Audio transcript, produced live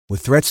With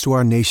threats to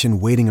our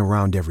nation waiting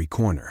around every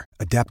corner,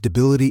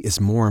 adaptability is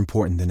more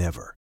important than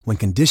ever. When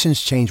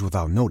conditions change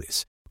without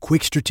notice,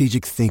 quick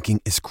strategic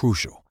thinking is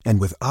crucial.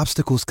 And with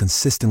obstacles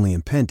consistently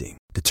impending,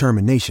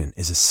 determination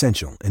is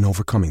essential in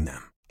overcoming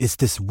them. It's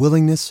this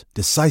willingness,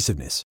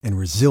 decisiveness, and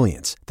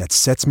resilience that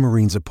sets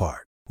Marines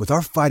apart. With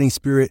our fighting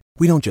spirit,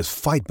 we don't just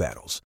fight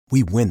battles,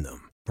 we win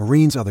them.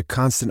 Marines are the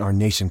constant our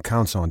nation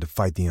counts on to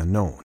fight the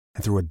unknown.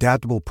 And through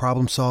adaptable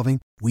problem solving,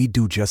 we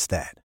do just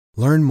that.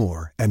 Learn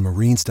more at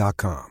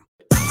marines.com.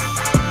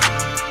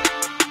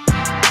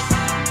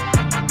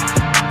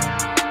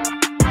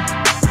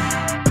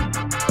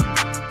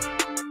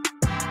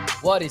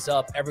 What is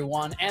up,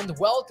 everyone, and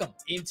welcome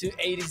into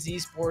A to Z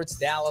Sports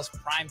Dallas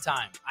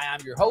Primetime. I am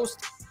your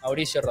host,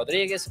 Mauricio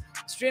Rodriguez,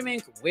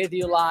 streaming with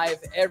you live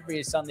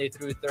every Sunday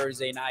through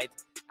Thursday night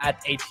at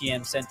 8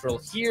 p.m. Central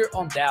here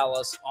on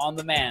Dallas On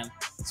Demand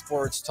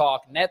Sports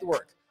Talk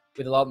Network.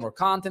 With a lot more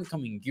content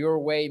coming your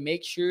way,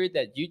 make sure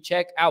that you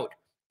check out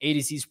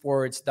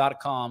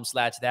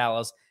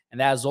atozsports.com/Dallas.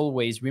 And as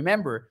always,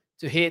 remember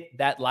to hit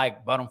that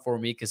like button for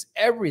me because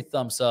every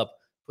thumbs up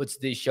puts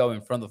this show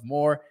in front of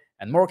more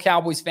and more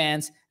Cowboys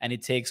fans, and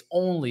it takes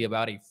only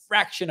about a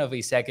fraction of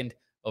a second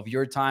of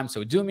your time.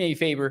 So do me a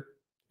favor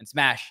and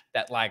smash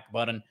that like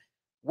button.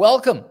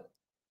 Welcome.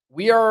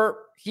 We are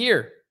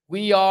here.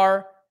 We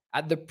are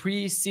at the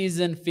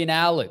preseason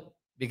finale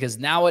because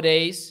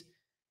nowadays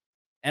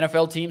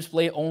NFL teams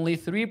play only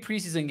 3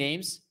 preseason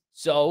games.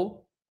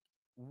 So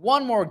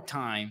one more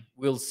time,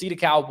 we'll see the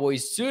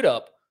Cowboys suit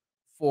up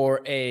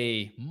for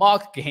a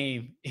mock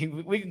game.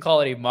 We can call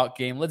it a mock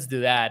game. Let's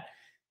do that.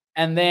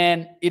 And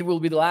then it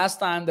will be the last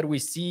time that we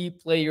see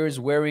players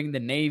wearing the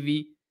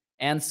navy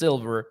and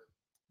silver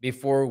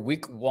before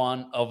week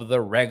 1 of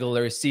the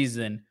regular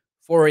season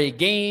for a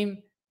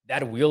game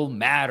that will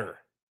matter.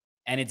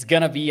 And it's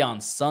going to be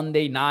on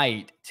Sunday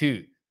night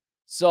too.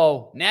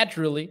 So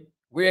naturally,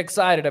 we're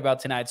excited about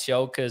tonight's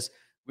show because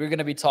we're going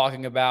to be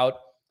talking about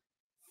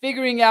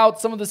figuring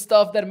out some of the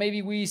stuff that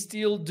maybe we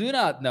still do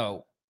not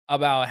know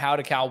about how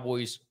the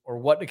Cowboys or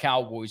what the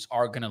Cowboys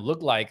are going to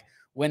look like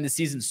when the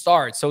season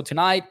starts. So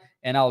tonight,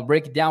 and I'll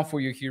break it down for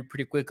you here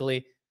pretty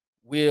quickly,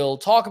 we'll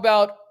talk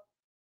about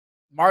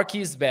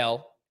Marquise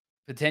Bell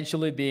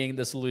potentially being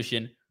the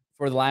solution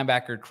for the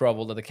linebacker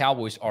trouble that the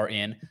Cowboys are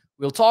in.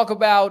 We'll talk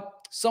about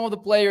some of the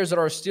players that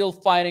are still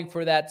fighting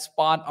for that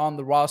spot on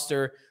the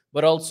roster,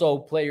 but also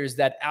players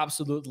that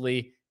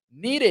absolutely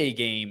need a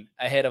game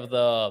ahead of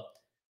the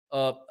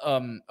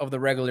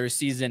regular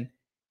season.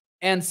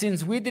 And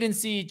since we didn't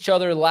see each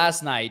other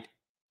last night,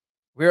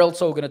 we're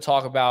also going to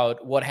talk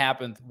about what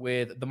happened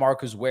with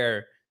DeMarcus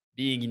Ware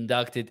being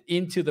inducted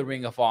into the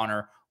Ring of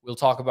Honor. We'll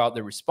talk about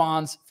the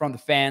response from the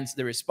fans,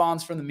 the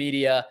response from the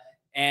media,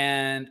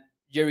 and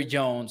Jerry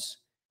Jones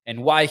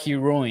and why he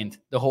ruined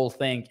the whole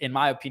thing, in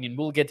my opinion.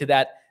 We'll get to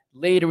that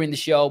later in the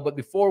show. But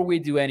before we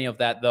do any of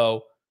that,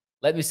 though,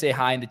 let me say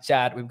hi in the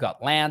chat. We've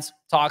got Lance,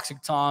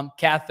 Toxic Tom,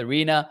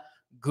 Katharina,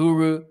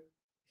 Guru.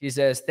 He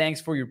says, thanks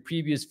for your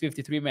previous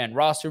 53-man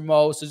roster,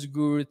 Mo. Says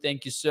Guru,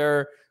 thank you,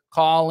 sir.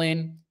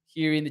 Colin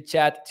here in the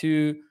chat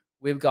too.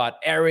 We've got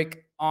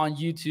Eric on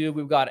YouTube.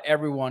 We've got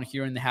everyone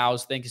here in the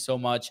house. Thank you so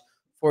much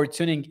for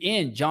tuning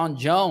in. John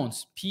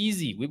Jones,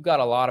 Peasy. We've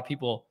got a lot of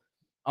people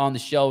on the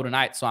show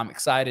tonight, so I'm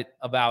excited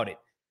about it.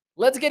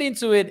 Let's get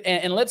into it,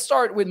 and let's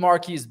start with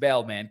Marquise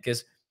Bell, man,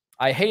 because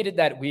I hated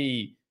that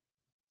we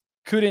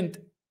couldn't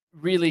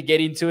really get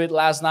into it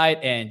last night.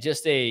 And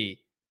just a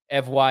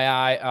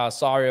FYI,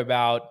 sorry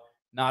about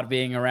not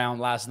being around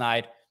last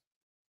night.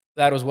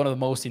 That was one of the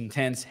most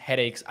intense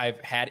headaches I've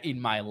had in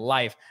my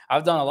life.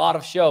 I've done a lot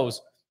of shows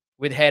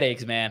with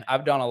headaches, man.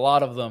 I've done a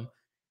lot of them.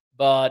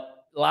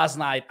 But last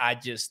night, I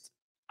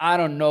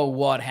don't know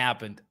what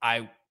happened.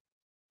 I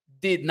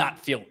did not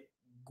feel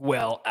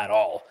well at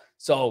all.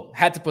 So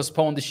had to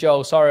postpone the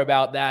show. Sorry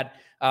about that.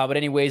 But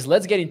anyways,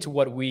 let's get into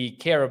what we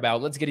care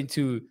about. Let's get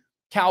into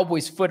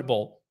Cowboys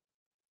football.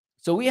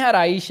 So we had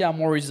Aisha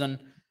Morrison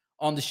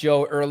on the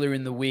show earlier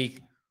in the week.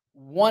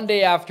 One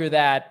day after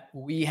that,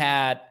 we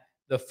had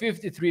the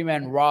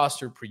 53-man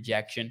roster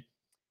projection.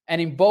 And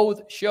in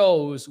both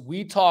shows,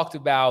 we talked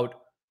about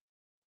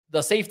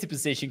the safety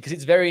position because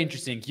it's very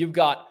interesting. You've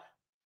got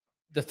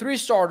the 3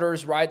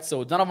 starters, right?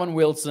 So Donovan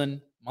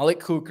Wilson,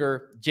 Malik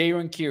Hooker,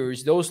 Jaron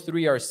Kears, those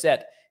 3 are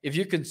set. If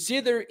you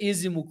consider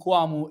Izzy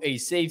Mukwamu a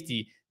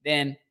safety,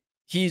 then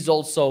he's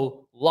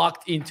also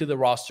locked into the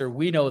roster.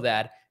 We know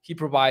that. He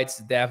provides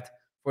depth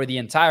for the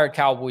entire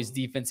Cowboys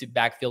defensive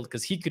backfield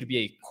because he could be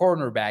a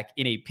cornerback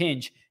in a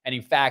pinch, and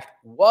in fact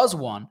was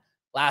one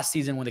last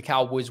season when the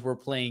Cowboys were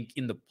playing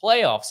in the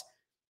playoffs.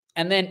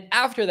 And then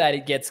after that,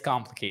 it gets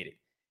complicated.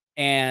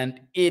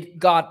 And it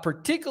got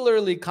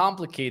particularly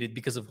complicated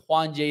because of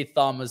Juan J.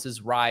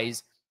 Thomas's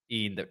rise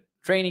in the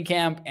training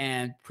camp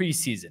and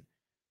preseason.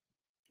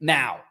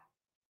 Now,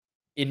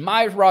 in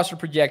my roster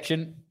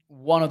projection,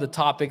 one of the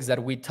topics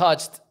that we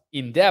touched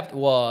in depth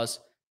was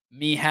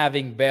me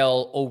having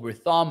Bell over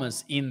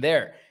Thomas in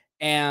there.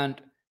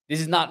 And this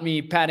is not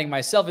me patting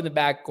myself in the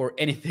back or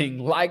anything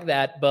like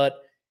that,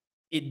 but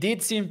it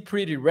did seem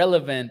pretty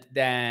relevant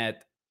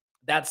that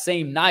that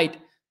same night,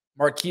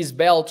 Marquise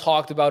Bell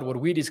talked about what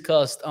we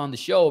discussed on the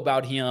show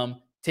about him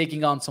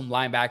taking on some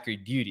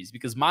linebacker duties.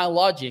 Because my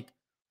logic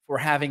for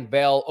having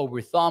Bell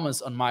over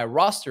Thomas on my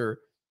roster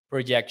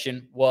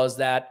projection was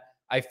that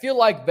I feel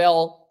like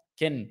Bell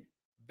can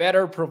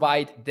better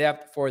provide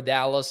depth for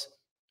Dallas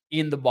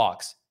in the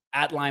box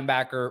at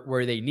linebacker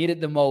where they needed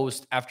the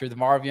most after the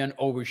Marvion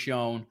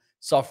Overshown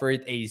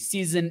suffered a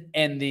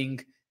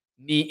season-ending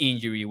knee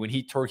injury when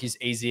he tore his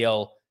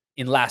ACL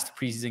in last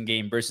preseason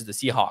game versus the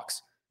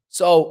Seahawks.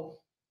 So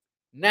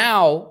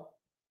now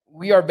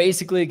we are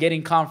basically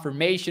getting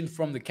confirmation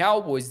from the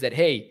Cowboys that,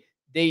 hey,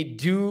 they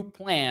do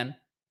plan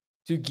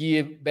to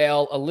give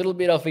Bell a little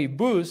bit of a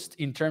boost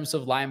in terms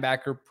of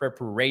linebacker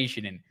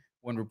preparation. And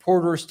when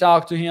reporters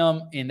talked to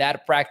him in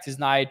that practice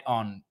night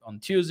on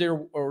Tuesday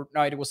or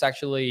night, it was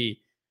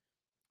actually,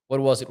 what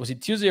was it? Was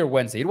it Tuesday or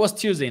Wednesday? It was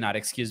Tuesday night,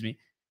 excuse me.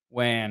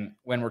 When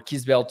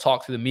Marquise Bell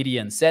talked to the media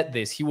and said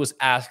this, he was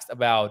asked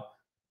about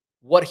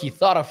what he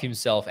thought of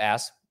himself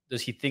as.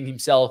 Does he think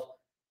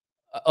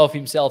of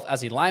himself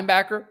as a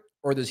linebacker,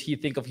 or does he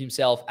think of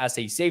himself as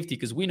a safety?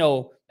 Because we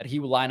know that he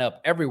will line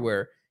up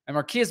everywhere. And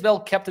Marquise Bell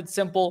kept it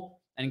simple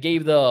and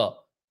gave the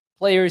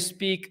players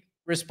speak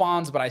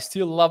response, but I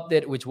still loved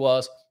it, which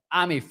was,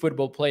 I'm a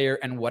football player,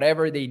 and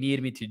whatever they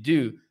need me to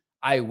do,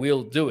 I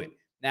will do it.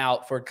 Now,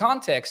 for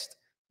context,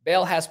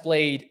 Bell has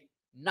played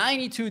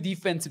 92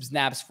 defensive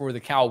snaps for the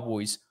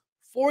Cowboys,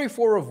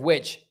 44 of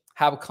which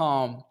have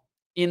come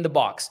in the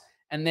box.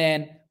 And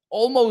then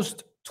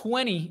almost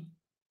 20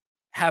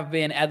 have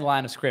been at the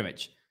line of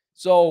scrimmage.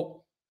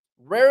 So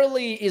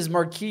rarely is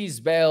Marquise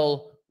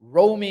Bell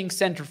roaming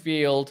center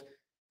field,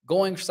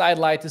 going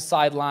sideline to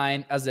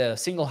sideline as a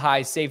single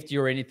high safety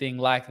or anything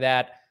like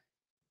that.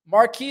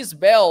 Marquise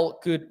Bell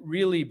could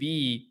really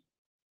be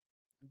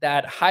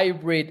that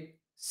hybrid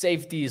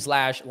safety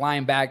slash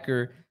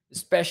linebacker,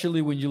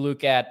 especially when you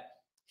look at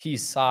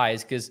his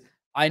size. Because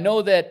I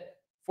know that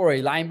for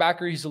a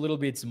linebacker, he's a little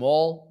bit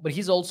small, but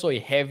he's also a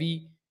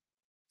heavy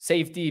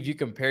safety if you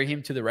compare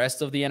him to the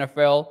rest of the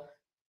NFL.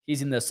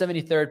 He's in the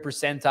 73rd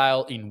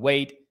percentile in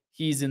weight.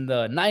 He's in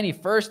the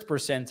 91st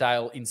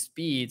percentile in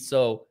speed.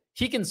 So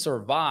he can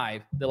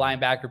survive the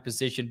linebacker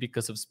position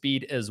because of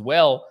speed as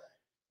well.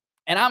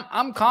 And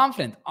I'm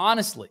confident,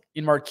 honestly,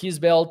 in Marquise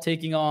Bell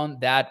taking on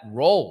that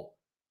role.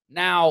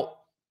 Now,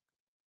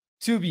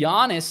 to be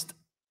honest,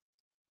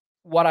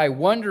 what I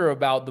wonder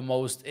about the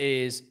most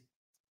is,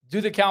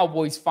 do the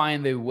Cowboys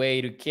find a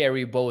way to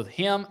carry both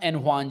him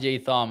and Juan J.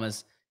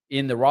 Thomas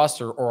in the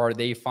roster, or are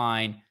they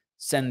fine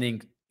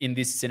sending, in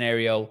this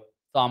scenario,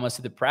 Thomas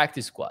to the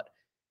practice squad?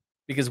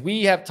 Because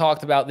we have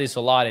talked about this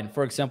a lot. And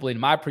for example, in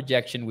my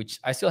projection, which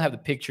I still have the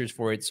pictures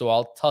for it, so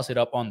I'll toss it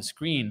up on the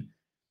screen,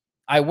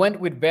 I went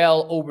with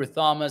Bell over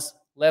Thomas,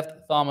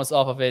 left Thomas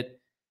off of it,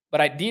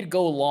 but I did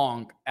go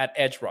long at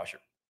edge rusher.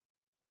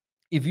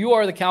 If you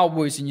are the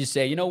Cowboys and you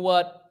say, you know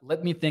what,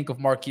 let me think of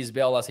Marquise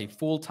Bell as a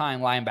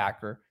full-time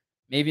linebacker,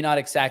 maybe not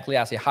exactly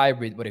as a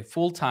hybrid, but a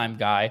full-time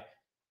guy,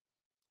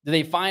 do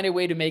they find a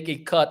way to make a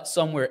cut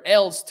somewhere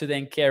else to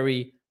then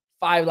carry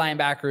 5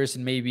 linebackers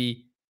and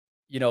maybe,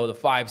 the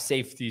 5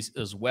 safeties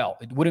as well?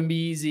 It wouldn't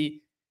be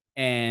easy,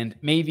 and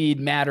maybe it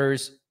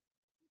matters.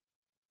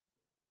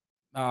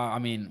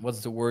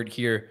 What's the word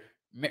here?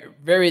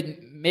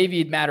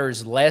 Maybe it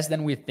matters less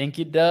than we think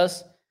it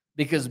does,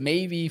 because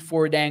maybe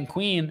for Dan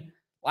Quinn,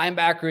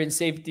 linebacker and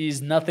safety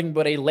is nothing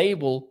but a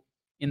label,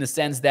 in the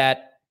sense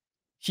that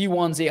he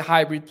wants a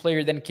hybrid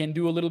player that can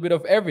do a little bit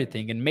of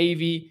everything. And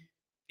maybe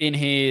in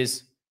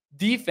his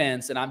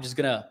defense, and I'm just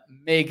going to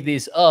make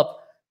this up,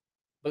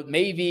 but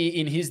maybe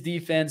in his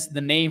defense,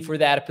 the name for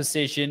that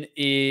position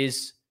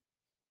is,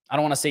 I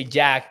don't want to say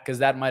Jack, because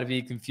that might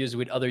be confused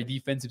with other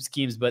defensive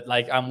schemes, but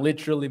I'm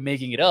literally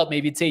making it up.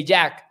 Maybe it's a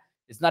Jack.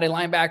 It's not a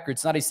linebacker.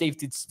 It's not a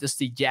safety. It's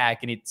just a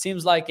Jack. And it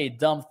seems like a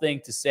dumb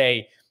thing to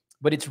say,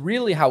 but it's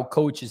really how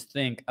coaches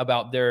think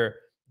about their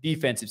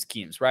defensive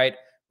schemes, right?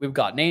 We've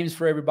got names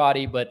for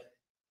everybody, but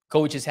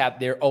coaches have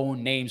their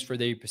own names for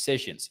their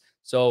positions.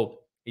 So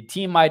a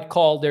team might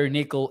call their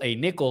nickel a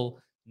nickel.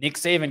 Nick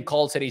Saban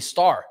calls it a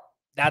star.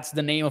 That's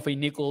the name of a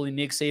nickel in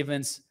Nick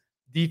Saban's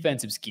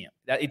defensive scheme.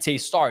 That it's a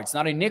star. It's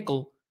not a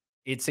nickel.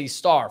 It's a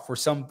star. For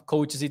some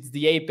coaches, it's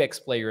the apex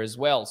player as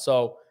well.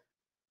 So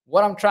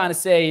what I'm trying to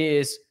say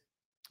is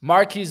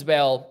Marquise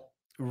Bell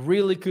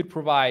really could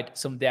provide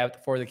some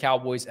depth for the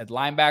Cowboys at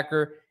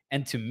linebacker.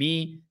 And to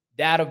me,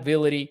 that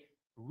ability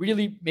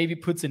really maybe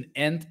puts an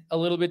end a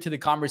little bit to the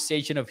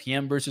conversation of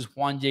him versus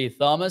Juan J.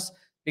 Thomas,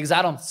 because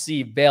I don't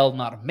see Bell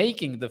not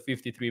making the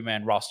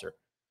 53-man roster.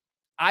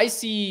 I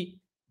see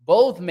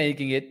both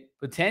making it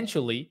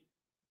potentially,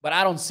 but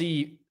I don't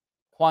see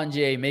Juan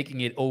J.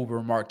 making it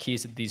over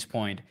Marquise at this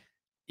point,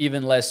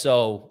 even less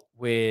so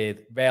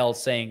with Bell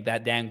saying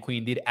that Dan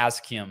Quinn did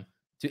ask him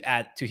to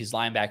add to his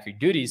linebacker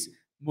duties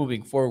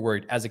moving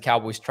forward as the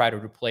Cowboys try to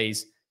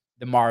replace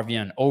the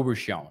Marvion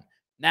Overshown.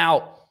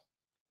 Now,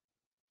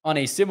 on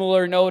a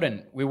similar note,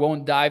 and we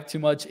won't dive too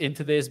much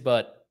into this,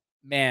 but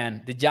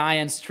man, the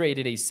Giants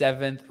traded a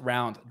 7th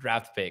round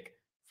draft pick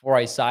for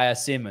Isaiah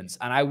Simmons.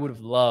 And I would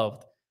have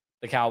loved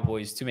the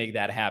Cowboys to make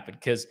that happen,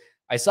 because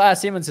Isaiah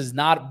Simmons has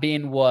not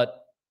been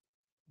what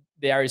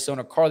the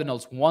Arizona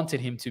Cardinals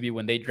wanted him to be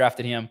when they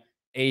drafted him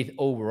 8th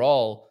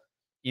overall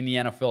in the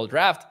NFL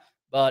draft.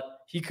 But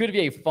he could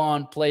be a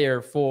fun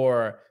player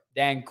for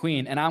Dan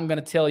Quinn. And I'm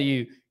going to tell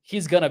you,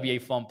 he's going to be a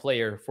fun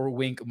player for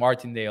Wink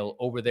Martindale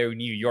over there in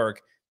New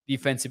York,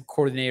 defensive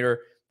coordinator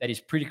that is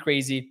pretty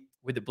crazy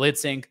with the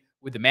blitzing,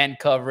 with the man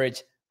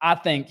coverage. I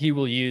think he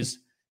will use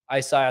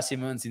Isaiah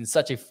Simmons in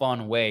such a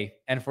fun way.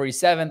 And for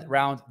his 7th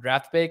round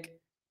draft pick,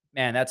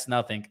 man, that's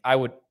nothing. I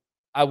would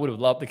have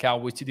loved the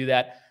Cowboys to do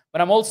that. But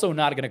I'm also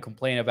not going to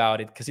complain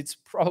about it, because it's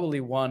probably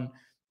one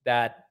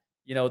that,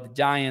 the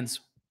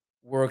Giants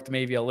worked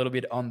maybe a little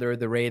bit under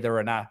the radar,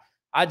 and I'm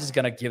just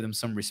going to give them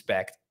some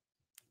respect.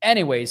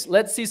 Anyways,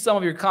 let's see some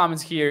of your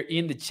comments here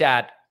in the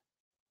chat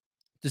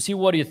to see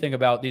what do you think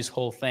about this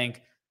whole thing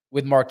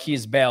with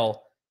Marquise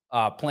Bell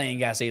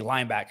playing as a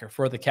linebacker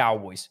for the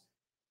Cowboys.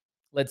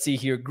 Let's see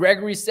here.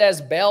 Gregory says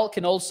Bell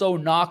can also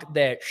knock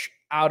the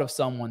out of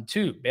someone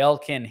too. Bell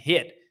can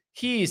hit.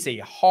 He is a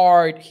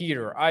hard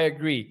hitter. I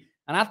agree.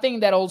 And I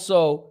think that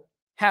also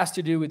has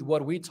to do with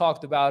what we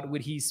talked about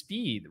with his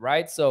speed,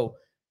 right? So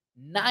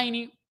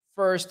 91st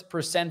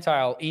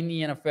percentile in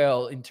the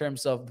NFL in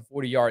terms of the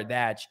 40-yard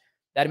dash.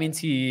 That means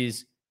he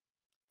is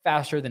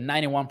faster than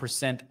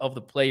 91% of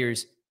the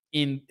players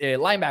in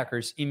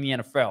linebackers in the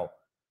NFL.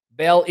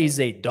 Bell is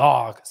a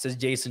dog, says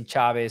Jason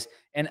Chavez.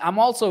 And I'm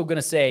also going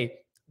to say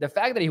the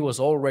fact that he was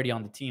already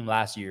on the team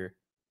last year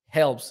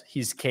helps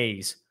his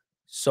case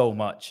so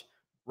much.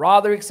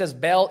 Roderick says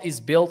Bell is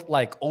built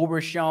like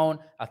Overshown.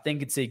 I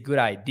think it's a good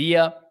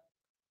idea.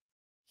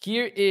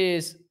 Here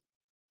is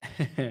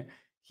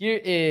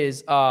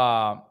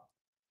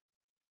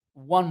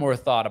one more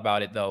thought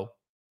about it, though.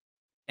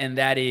 And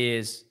that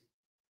is,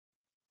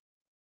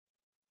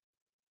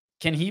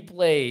 can he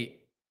play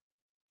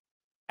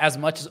as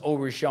much as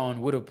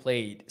Overshown would have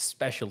played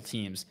special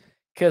teams?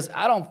 Because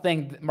I don't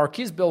think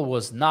Marquise Bell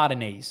was not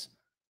an ace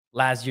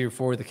last year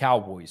for the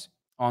Cowboys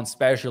on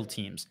special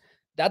teams.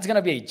 That's going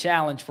to be a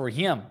challenge for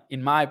him,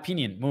 in my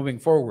opinion, moving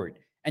forward.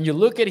 And you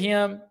look at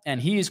him, and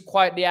he is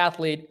quite the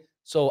athlete.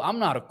 So I'm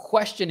not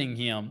questioning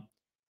him,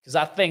 because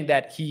I think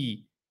that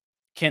he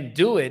can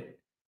do it.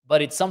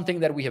 But it's something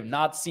that we have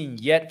not seen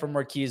yet from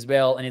Marquise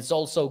Bell. And it's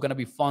also going to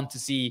be fun to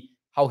see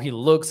how he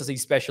looks as a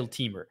special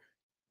teamer,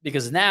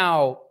 because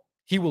now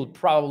he will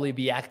probably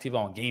be active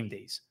on game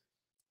days,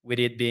 with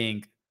it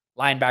being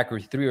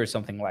linebacker 3 or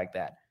something like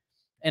that.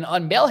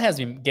 And Bell has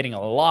been getting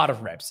a lot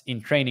of reps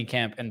in training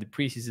camp and the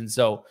preseason.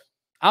 So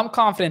I'm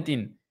confident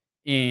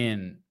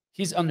in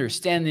his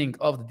understanding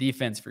of the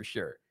defense for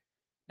sure.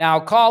 Now,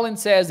 Colin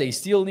says they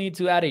still need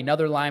to add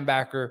another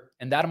linebacker,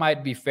 and that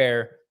might be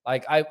fair.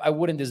 Like, I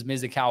wouldn't dismiss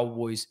the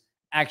Cowboys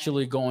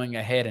actually going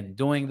ahead and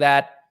doing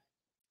that,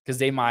 because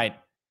they might.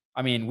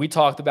 I mean, we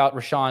talked about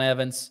Rashaan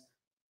Evans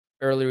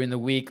earlier in the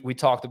week. We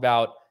talked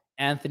about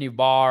Anthony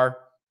Barr.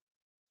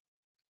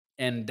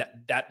 And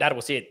that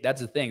was it.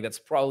 That's the thing. That's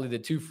probably the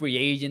 2 free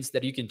agents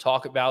that you can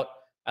talk about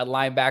at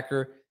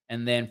linebacker.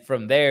 And then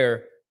from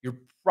there, you're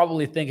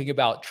probably thinking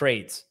about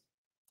trades.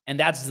 And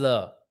that's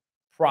the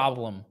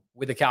problem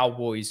with the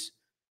Cowboys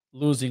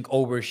losing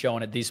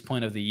Overshown at this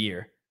point of the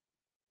year.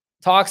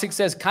 Toxic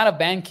says, kind of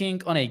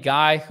banking on a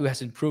guy who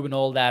hasn't proven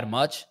all that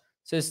much,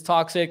 says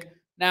Toxic.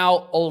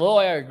 Now, although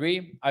I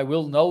agree, I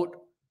will note,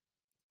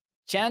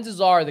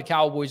 chances are the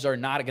Cowboys are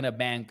not going to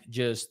bank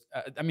just,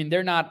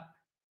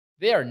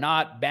 they are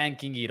not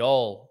banking it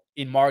all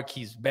in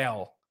Marquise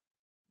Bell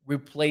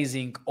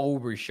replacing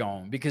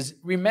Overshown. Because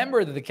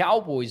remember that the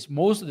Cowboys,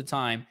 most of the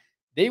time,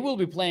 they will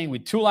be playing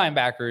with 2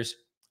 linebackers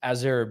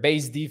as their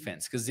base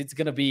defense, because it's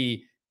going to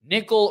be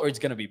nickel or it's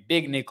going to be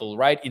big nickel,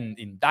 right?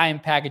 In dime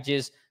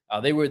packages.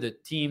 They were the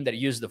team that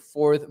used the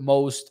 4th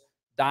most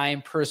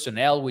dime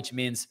personnel, which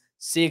means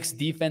 6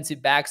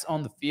 defensive backs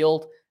on the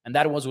field. And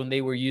that was when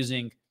they were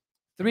using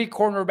 3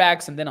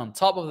 cornerbacks. And then on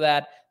top of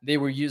that, they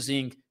were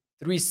using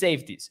 3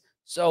 safeties.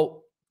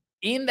 So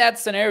in that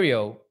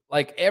scenario,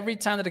 like every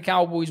time that the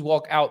Cowboys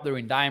walk out there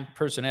in dime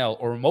personnel,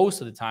 or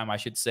most of the time, I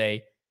should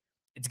say,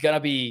 it's going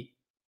to be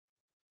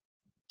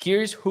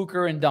Kears,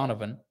 Hooker, and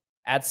Donovan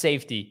at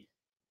safety.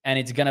 And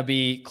it's going to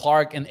be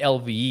Clark and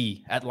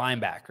LVE at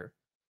linebacker.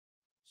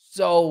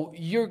 So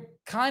you're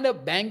kind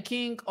of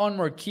banking on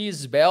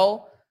Marquise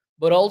Bell,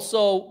 but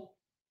also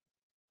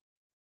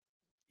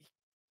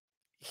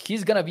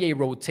he's going to be a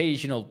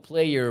rotational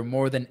player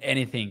more than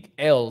anything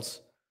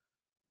else.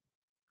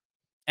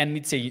 And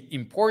it's an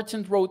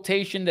important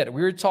rotation that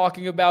we're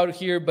talking about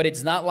here, but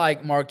it's not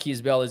like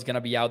Marquise Bell is going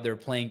to be out there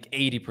playing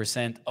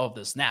 80% of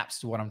the snaps,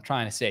 to what I'm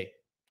trying to say.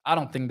 I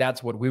don't think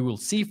that's what we will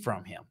see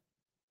from him.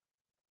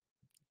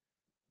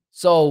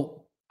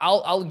 So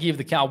I'll give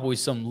the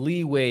Cowboys some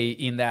leeway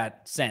in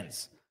that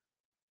sense.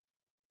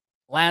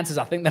 Lance says,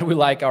 I think that we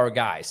like our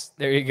guys.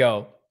 There you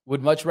go.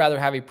 Would much rather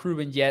have a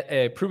proven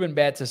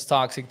bet as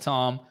Toxic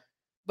Tom.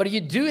 But you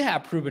do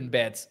have proven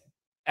bets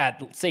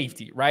at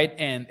safety, right?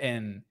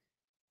 And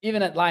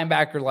even at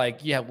linebacker,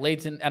 like you have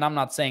Leighton, and I'm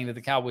not saying that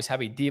the Cowboys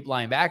have a deep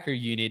linebacker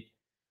unit,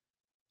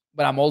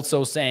 but I'm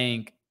also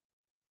saying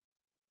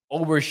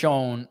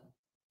Overshown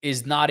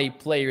is not a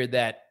player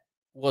that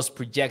was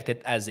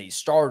projected as a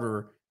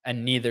starter,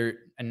 and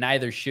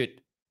neither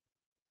should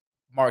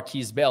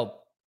Marquise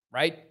Bell,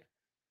 right?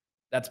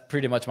 That's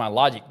pretty much my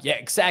logic. Yeah,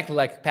 exactly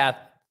like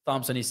Pat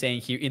Thompson is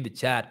saying here in the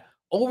chat.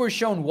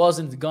 Overshown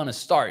wasn't gonna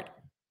start.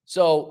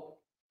 So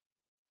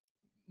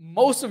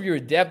most of your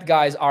depth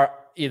guys are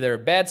either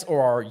vets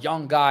or are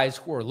young guys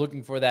who are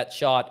looking for that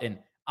shot. And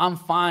I'm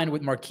fine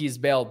with Marquise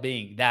Bell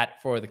being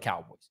that for the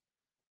Cowboys.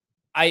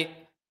 I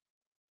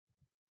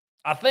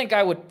think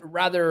I would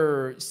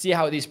rather see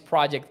how this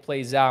project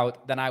plays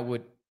out than I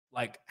would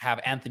like have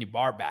Anthony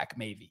Barr back,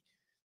 maybe.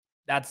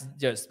 That's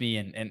just me,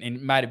 and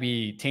it might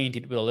be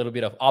tainted with a little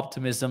bit of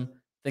optimism,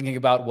 thinking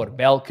about what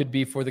Bell could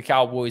be for the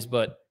Cowboys,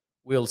 but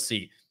we'll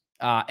see.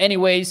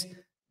 Anyways,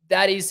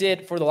 that is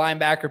it for the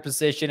linebacker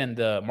position and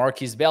the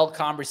Marquise Bell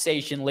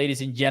conversation,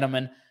 ladies and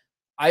gentlemen.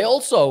 I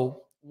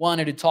also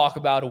wanted to talk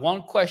about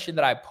one question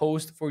that I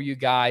posed for you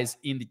guys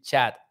in the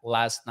chat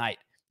last night.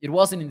 It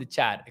wasn't in the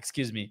chat,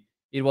 excuse me.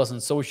 It was on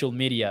social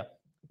media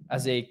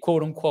as a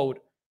quote unquote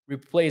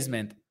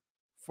replacement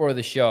for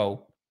the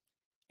show.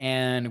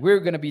 And we're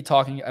going to be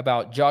talking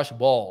about Josh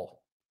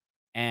Ball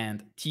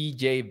and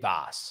TJ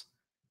Voss.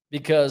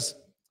 Because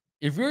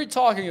if we're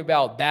talking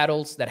about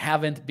battles that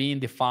haven't been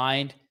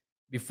defined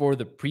before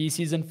the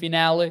preseason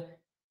finale,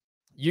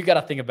 you got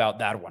to think about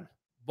that one.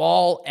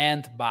 Ball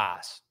and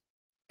Voss.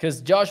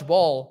 Because Josh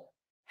Ball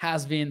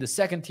has been the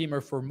second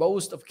teamer for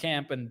most of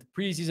camp and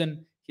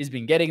preseason. He's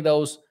been getting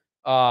those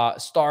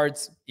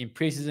starts in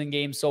preseason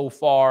games so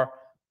far.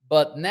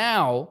 But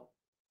now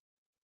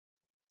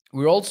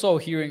we're also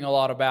hearing a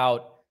lot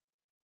about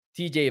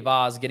TJ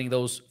Voss getting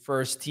those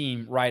first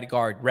team right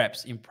guard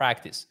reps in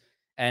practice.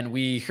 And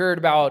we heard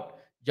about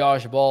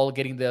Josh Ball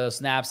getting the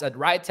snaps at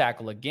right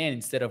tackle again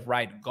instead of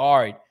right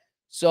guard.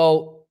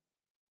 So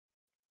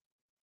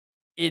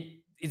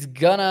it's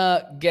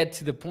gonna get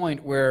to the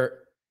point where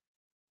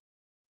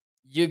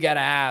you gotta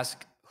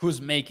ask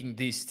who's making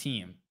this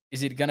team.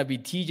 Is it gonna be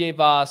TJ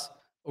Voss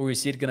or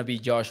is it gonna be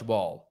Josh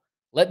Ball?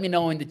 Let me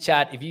know in the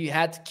chat if you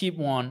had to keep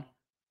one.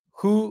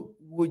 Who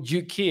would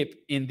you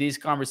keep in this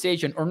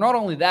conversation? Or not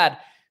only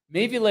that,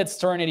 maybe let's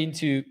turn it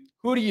into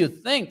who do you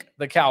think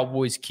the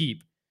Cowboys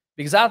keep?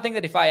 Because I think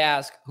that if I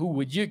ask who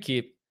would you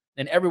keep,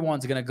 then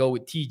everyone's gonna go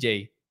with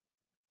TJ.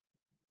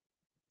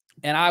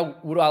 And I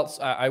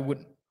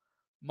would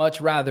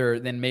much rather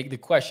than make the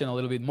question a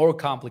little bit more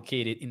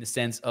complicated in the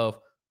sense of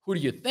who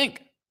do you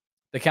think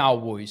the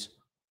Cowboys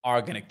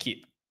are gonna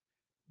keep?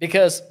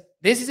 Because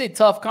this is a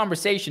tough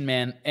conversation,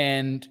 man.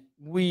 And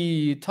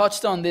we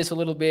touched on this a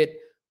little bit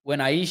when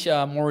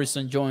Aisha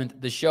Morrison joined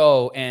the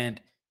show,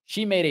 and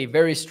she made a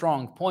very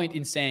strong point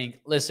in saying,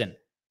 listen,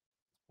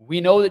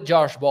 we know that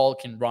Josh Ball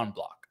can run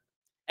block.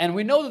 And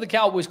we know that the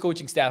Cowboys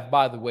coaching staff,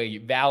 by the way,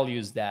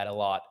 values that a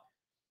lot.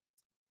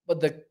 But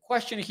the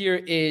question here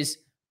is,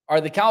 are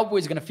the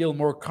Cowboys going to feel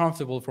more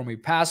comfortable from a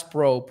pass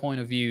pro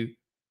point of view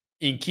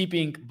in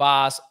keeping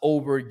Voss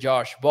over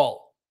Josh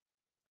Ball?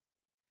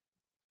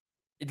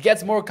 It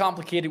gets more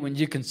complicated when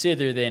you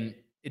consider then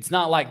it's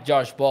not like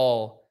Josh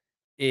Ball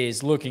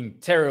is looking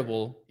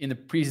terrible in the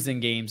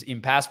preseason games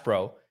in pass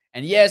pro.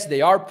 And yes,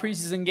 they are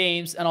preseason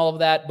games and all of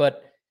that,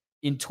 but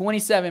in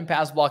 27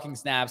 pass blocking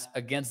snaps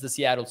against the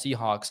Seattle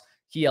Seahawks,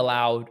 he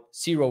allowed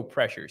 0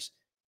 pressures.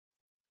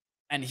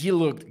 And he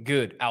looked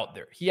good out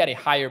there. He had a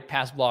higher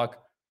pass block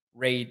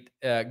rate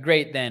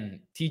grade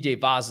than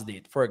TJ Voss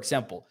did, for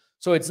example.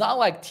 So it's not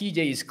like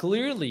TJ is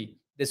clearly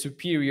the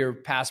superior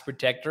pass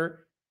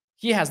protector.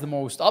 He has the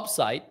most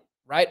upside,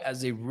 right?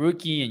 As a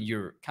rookie, and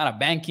you're kind of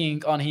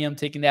banking on him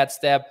taking that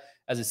step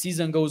as the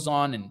season goes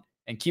on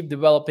and keep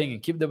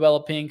developing.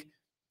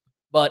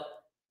 But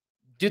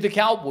do the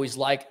Cowboys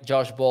like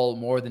Josh Ball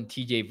more than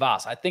TJ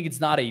Voss? I think it's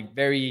not a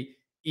very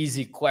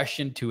easy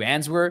question to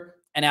answer.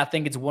 And I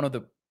think it's one of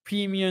the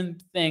premium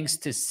things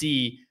to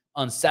see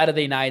on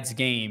Saturday night's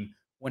game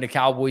when the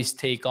Cowboys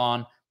take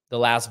on the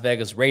Las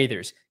Vegas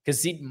Raiders,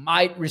 because it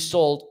might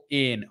result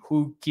in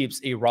who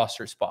keeps a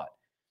roster spot.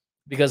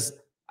 Because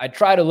I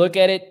try to look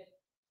at it,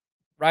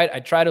 right? I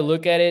try to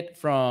look at it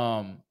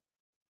from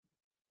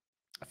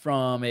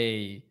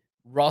a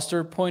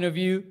roster point of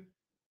view.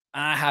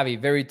 I have a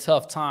very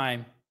tough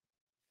time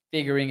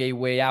figuring a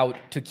way out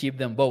to keep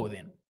them both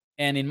in.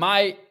 And in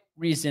my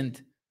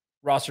recent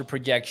roster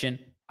projection,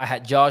 I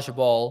had Josh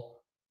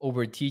Ball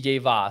over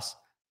TJ Voss.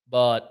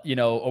 But,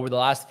 over the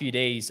last few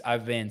days,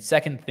 I've been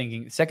second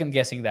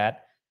guessing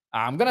that.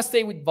 I'm going to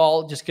stay with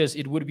Ball just because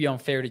it would be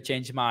unfair to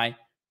change my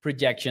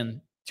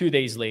projection 2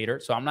 days later.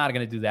 So I'm not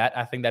going to do that.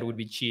 I think that would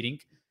be cheating.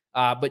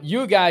 But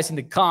you guys in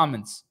the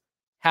comments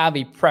have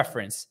a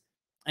preference,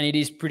 and it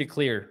is pretty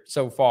clear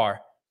so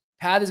far.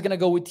 Pat is going to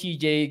go with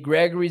TJ.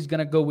 Gregory is going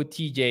to go with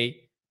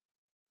TJ.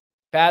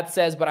 Pat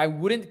says, but I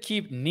wouldn't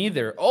keep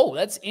neither. Oh,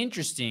 that's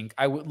interesting.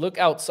 I would look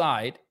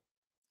outside.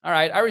 All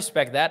right, I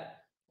respect that.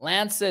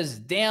 Lance says,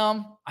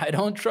 damn, I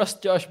don't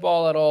trust Josh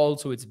Ball at all,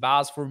 so it's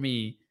Voss for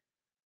me.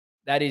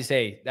 that is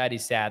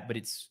sad, but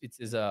it's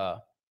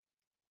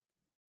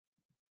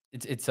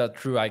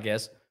true, I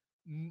guess.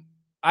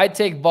 I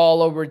take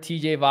Ball over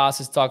TJ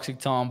Voss's Toxic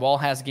Tom. Ball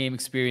has game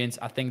experience.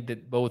 I think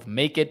that both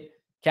make it.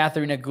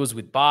 Katharina goes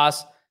with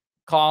Boss.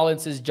 Colin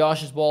says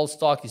Josh's Ball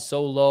stock is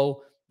so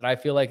low that I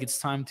feel like it's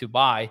time to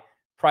buy.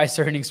 Price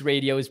earnings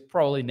ratio is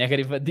probably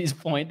negative at this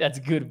point. That's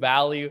good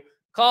value.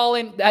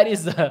 Colin, that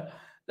is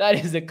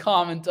the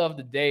comment of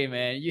the day,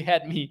 man. You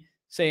had me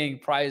saying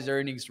price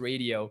earnings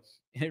ratio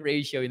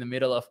in the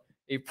middle of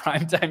a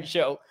primetime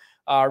show.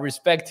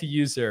 Respect to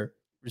you, sir.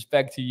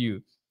 Respect to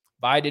you.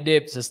 Buy the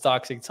dips, says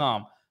Toxic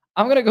Tom.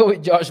 I'm going to go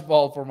with Josh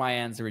Ball for my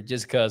answer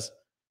just because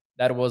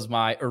that was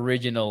my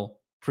original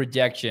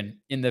projection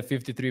in the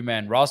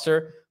 53-man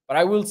roster. But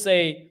I will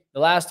say the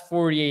last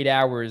 48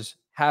 hours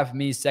have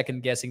me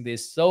second guessing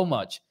this so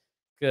much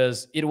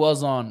because it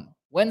was on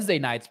Wednesday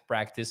night's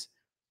practice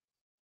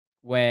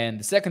when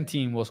the second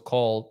team was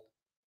called.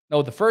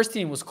 No, the first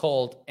team was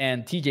called,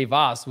 and TJ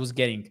Voss was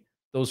getting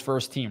those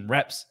first team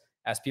reps,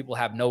 as people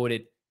have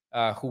noted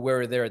who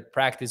were there at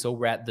practice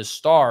over at the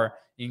Star,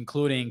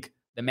 including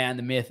the man,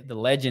 the myth, the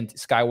legend,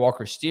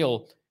 Skywalker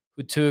Steele,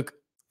 who took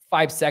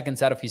 5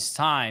 seconds out of his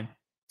time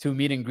to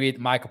meet and greet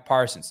Micah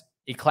Parsons.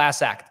 A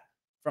class act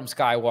from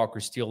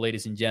Skywalker Steele,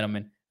 ladies and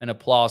gentlemen. An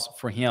applause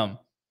for him.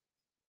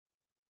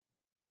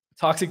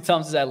 Toxic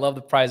Tom says, I love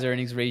the price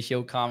earnings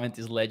ratio. Comment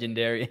is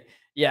legendary.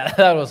 Yeah,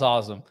 that was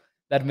awesome.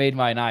 That made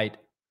my night.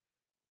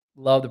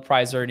 Love the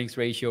price earnings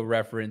ratio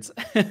reference.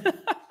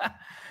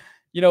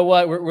 You know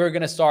what? We're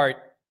going to start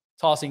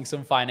tossing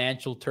some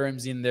financial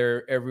terms in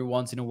there every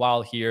once in a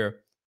while here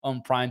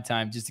on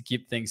primetime just to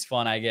keep things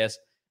fun, I guess.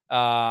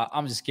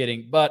 I'm just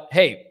kidding. But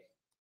hey,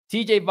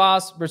 TJ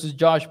Voss versus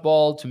Josh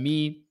Ball, to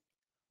me,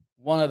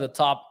 one of the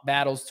top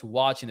battles to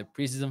watch in the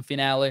preseason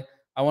finale.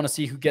 I want to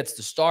see who gets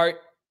to start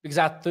because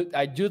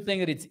I do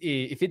think that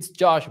if it's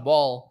Josh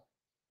Ball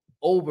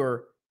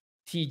over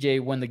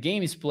TJ when the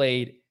game is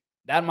played,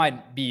 that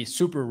might be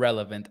super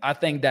relevant. I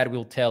think that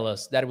will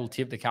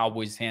tip the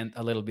Cowboys' hand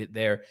a little bit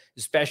there,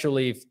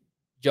 especially if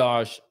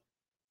Josh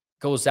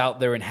goes out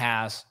there and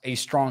has a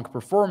strong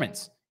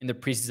performance in the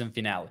preseason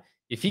finale.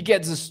 If he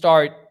gets a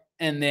start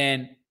and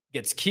then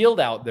gets killed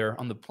out there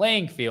on the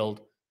playing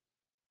field,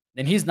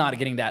 then he's not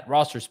getting that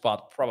roster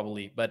spot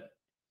probably. But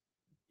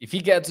if he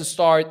gets a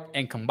start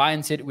and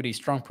combines it with a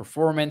strong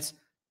performance,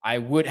 I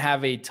would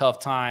have a tough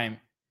time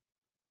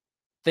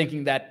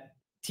thinking that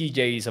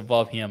TJ is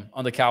above him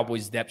on the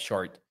Cowboys depth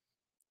chart,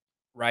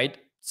 right?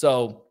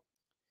 So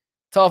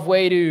tough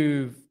way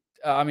to,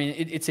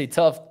 it's a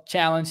tough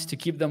challenge to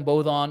keep them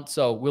both on.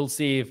 So we'll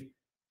see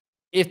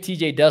if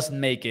TJ doesn't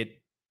make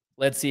it.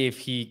 Let's see if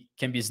he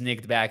can be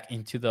sneaked back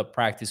into the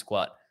practice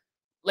squad.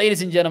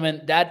 Ladies and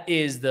gentlemen, that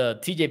is the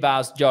TJ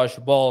Voss, Josh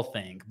Ball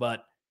thing,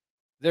 but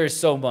there's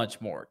so much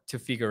more to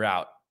figure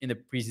out in the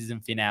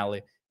preseason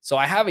finale. So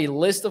I have a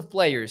list of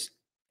players,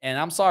 and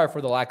I'm sorry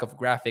for the lack of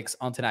graphics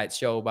on tonight's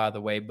show, by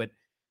the way, but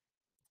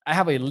I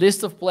have a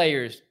list of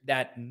players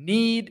that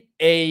need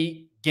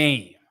a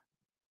game.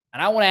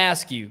 And I want to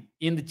ask you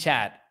in the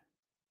chat,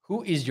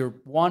 who is your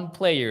one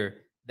player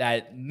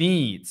that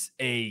needs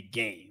a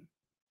game?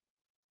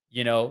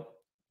 You know,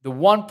 the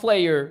one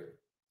player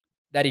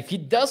that if he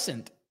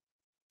doesn't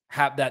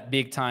have that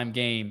big time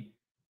game,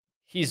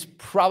 he's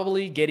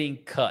probably getting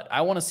cut.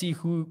 I want to see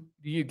who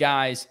you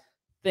guys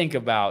think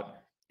about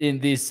in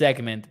this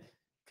segment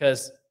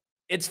because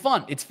it's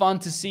fun. It's fun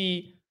to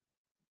see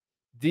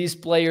these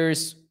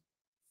players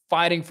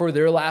fighting for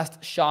their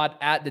last shot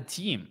at the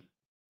team.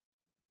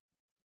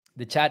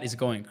 The chat is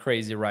going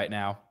crazy right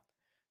now.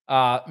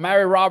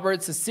 Mary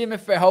Roberts says, Simi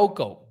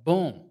Fehoko.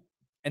 Boom.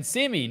 And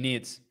Simi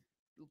needs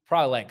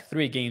probably like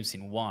 3 games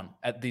in one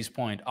at this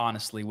point,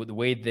 honestly, with the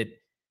way that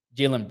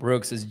Jalen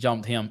Brooks has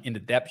jumped him in the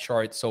depth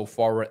chart so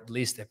far, or at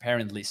least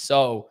apparently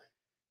so.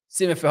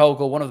 Simi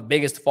Fehoko, one of the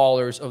biggest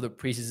followers of the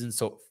preseason,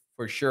 so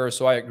for sure.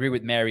 So I agree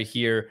with Mary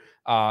here.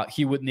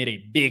 He would need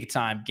a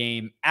big-time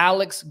game.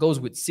 Alex goes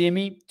with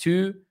Simi,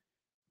 2.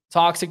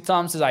 Toxic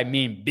Tom says, I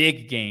mean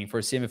big game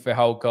for Simi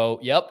Fehoko.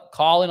 Yep.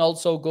 Colin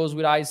also goes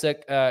with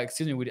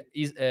with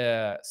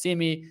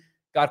Simi.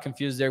 Got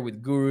confused there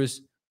with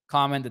Guru's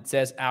comment that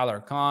says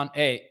Alarcon.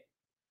 Hey,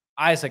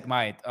 Isaac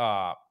might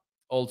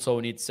also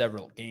need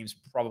several games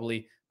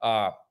probably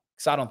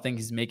because I don't think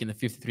he's making the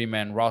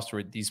 53-man roster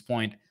at this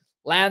point.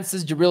 Lance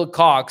says Jabril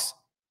Cox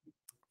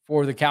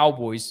for the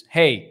Cowboys.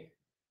 Hey,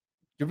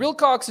 Jabril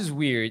Cox is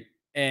weird,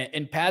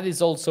 and Pat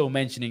is also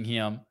mentioning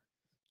him.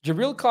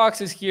 Jabril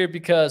Cox is here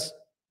because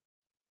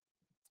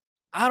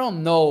I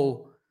don't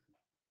know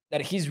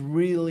that he's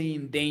really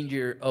in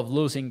danger of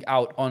losing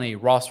out on a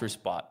roster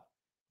spot.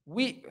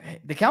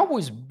 The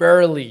Cowboys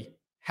barely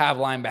have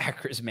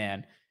linebackers,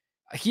 man.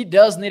 He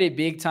does need a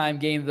big-time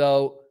game,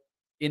 though,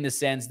 in the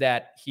sense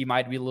that he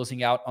might be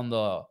losing out on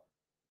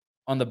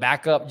the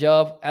backup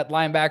job at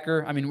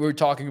linebacker. I mean, we're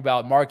talking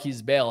about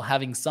Marquise Bell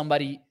having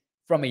somebody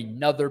from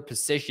another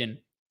position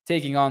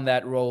taking on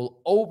that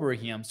role over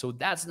him. So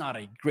that's not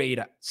a great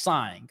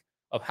sign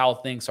of how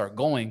things are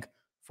going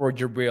for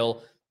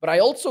Jabril. But I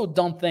also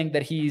don't think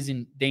that he's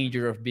in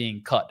danger of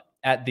being cut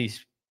at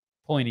this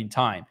point in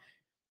time.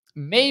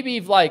 Maybe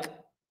if like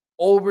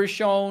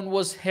Overshown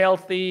was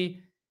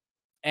healthy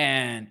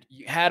and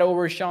you had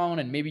Overshown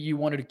and maybe you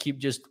wanted to keep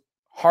just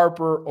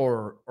Harper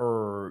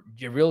or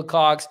Jabril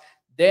Cox,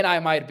 then I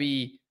might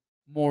be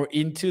more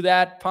into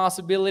that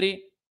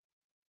possibility.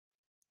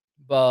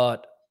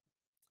 But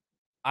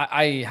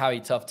I have a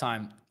tough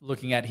time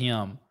looking at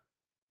him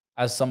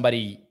as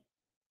somebody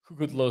who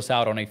could lose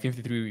out on a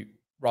 53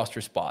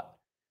 roster spot.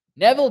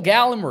 Neville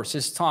Gallimore,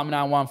 says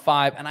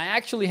Tom915, and I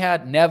actually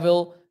had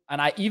Neville and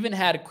I even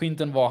had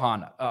Quinton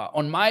Vohana.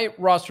 On my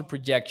roster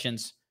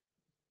projections,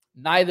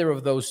 neither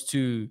of those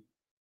two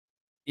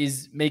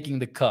is making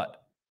the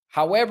cut.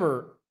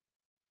 However,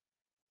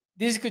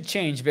 this could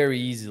change very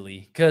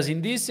easily because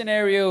in this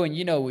scenario, and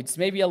it's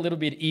maybe a little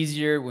bit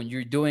easier when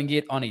you're doing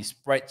it on a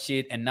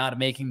spreadsheet and not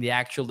making the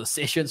actual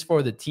decisions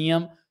for the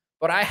team.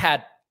 But I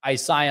had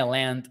Isaiah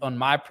Land on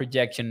my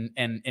projection,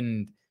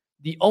 and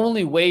the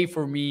only way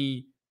for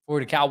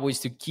the Cowboys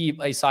to keep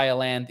Isaiah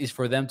Land is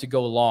for them to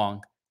go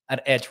long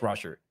at edge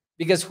rusher.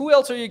 Because who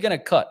else are you going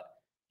to cut?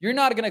 You're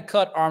not going to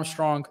cut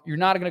Armstrong. You're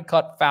not going to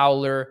cut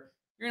Fowler.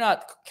 You're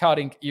not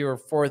cutting your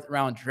 4th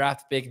round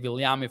draft pick,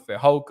 Viliami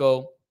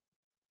Fehoko.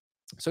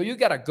 So you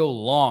got to go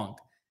long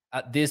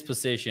at this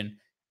position,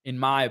 in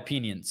my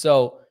opinion.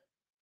 So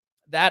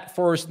that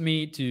forced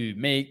me to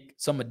make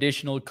some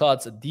additional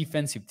cuts at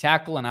defensive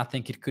tackle, and I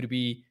think it could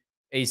be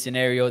a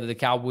scenario that the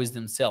Cowboys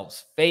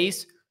themselves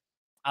face.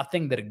 I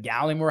think that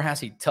Gallimore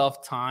has a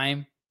tough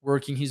time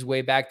working his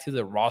way back to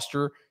the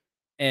roster.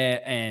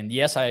 And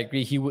yes, I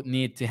agree. He would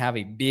need to have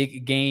a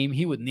big game.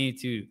 He would need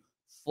to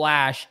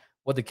flash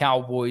what the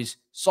Cowboys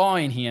saw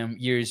in him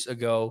years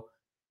ago.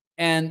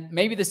 And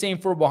maybe the same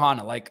for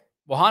Bohanna. Like,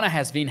 Bohanna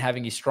has been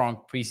having a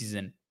strong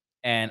preseason,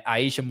 and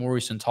Aisha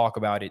Morrison talked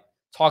about it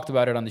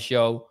on the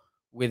show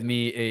with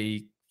me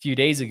a few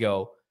days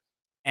ago.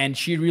 And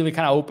she really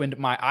kind of opened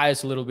my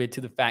eyes a little bit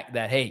to the fact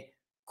that, hey,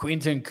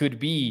 Quinton could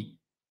be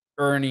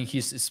earning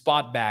his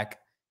spot back.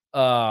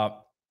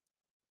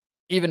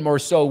 Even more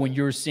so when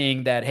you're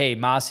seeing that, hey,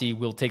 Masi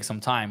will take some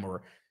time,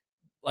 or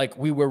like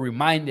we were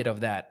reminded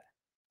of that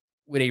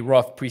with a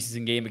rough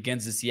preseason game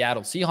against the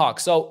Seattle Seahawks.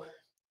 So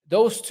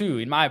those two,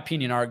 in my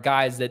opinion, are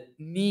guys that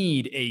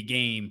need a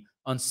game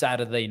on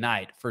Saturday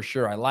night for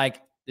sure. I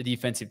like the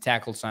defensive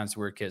tackle signs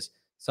work because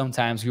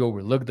sometimes we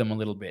overlook them a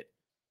little bit.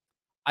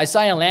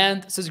 Isaiah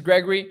Land, says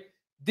Gregory,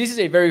 this is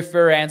a very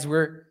fair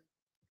answer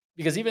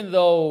because even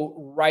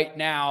though right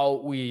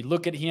now we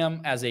look at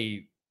him as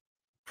a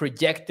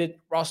projected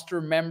roster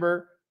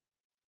member,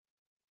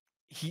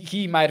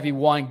 he might be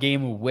one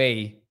game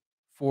away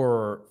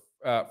from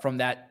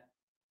that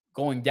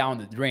going down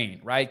the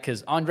drain, right?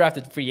 Because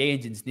undrafted free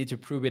agents need to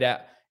prove it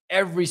out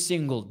every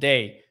single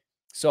day.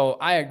 So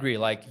I agree.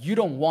 Like, you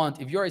don't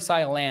want, if you're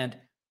Isaiah Land,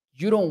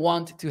 you don't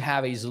want to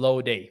have a slow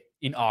day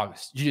in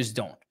August. You just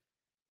don't.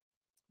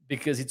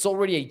 Because it's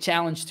already a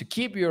challenge to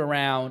keep you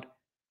around.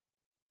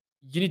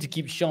 You need to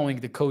keep showing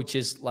the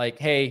coaches, like,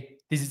 hey,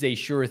 this is a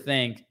sure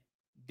thing.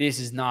 This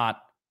is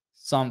not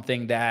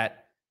something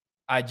that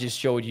I just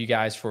showed you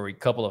guys for a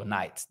couple of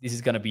nights. This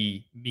is going to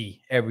be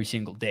me every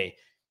single day.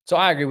 So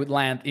I agree with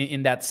Land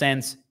in that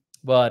sense.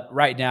 But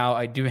right now,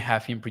 I do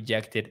have him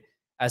projected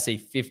as a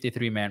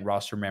 53-man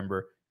roster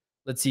member.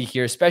 Let's see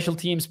here. Special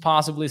teams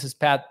possibly, says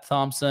Pat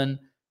Thompson.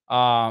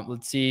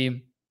 Let's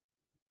see.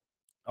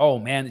 Oh,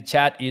 man, the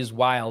chat is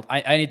wild.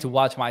 I need to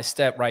watch my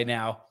step right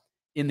now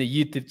in the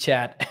YouTube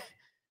chat.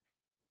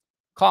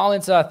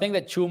 Collins, I think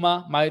that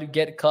Chuma might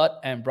get cut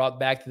and brought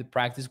back to the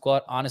practice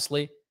squad,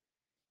 honestly.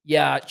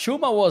 Yeah,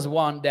 Chuma was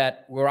one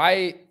that where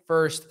I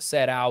first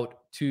set out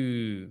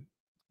to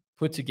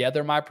put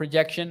together my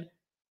projection,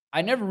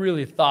 I never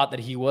really thought that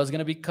he was going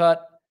to be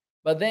cut.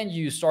 But then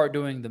you start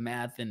doing the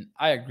math, and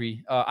I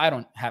agree. I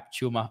don't have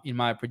Chuma in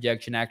my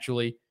projection,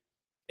 actually.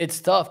 It's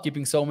tough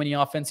keeping so many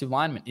offensive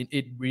linemen.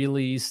 It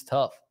really is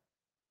tough.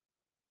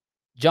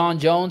 John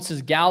Jones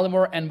says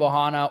Gallimore and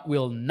Bohanna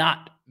will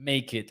not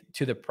make it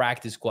to the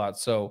practice squad.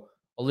 So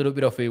a little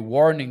bit of a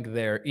warning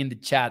there in the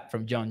chat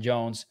from John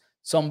Jones.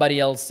 Somebody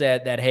else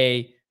said that,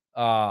 hey,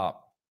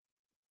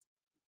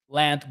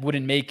 Lant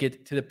wouldn't make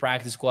it to the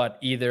practice squad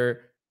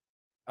either.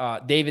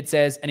 David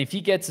says, and if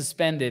he gets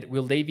suspended,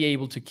 will they be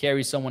able to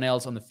carry someone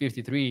else on the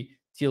 53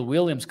 till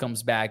Williams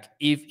comes back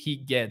if he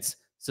gets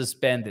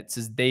suspended,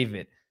 says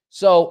David.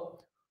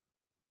 So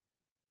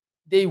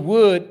they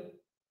would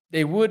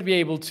be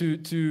able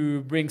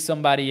to bring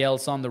somebody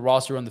else on the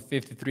roster on the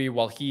 53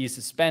 while he is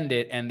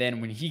suspended. And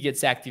then when he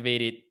gets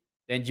activated,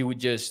 then you would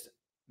just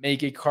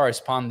make a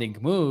corresponding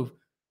move.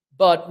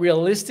 But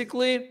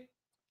realistically,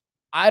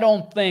 I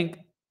don't think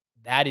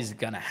that is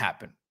going to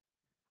happen.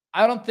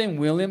 I don't think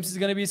Williams is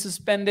going to be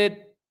suspended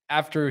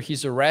after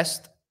his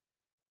arrest.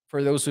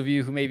 For those of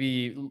you who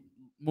maybe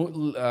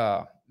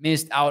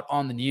missed out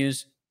on the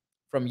news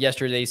from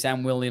yesterday,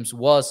 Sam Williams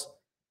was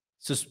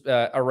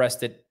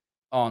arrested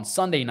on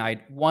Sunday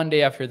night, one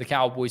day after the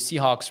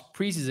Cowboys-Seahawks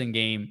preseason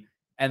game.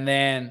 And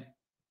then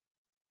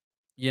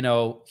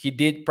He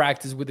did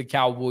practice with the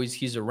Cowboys.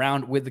 He's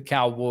around with the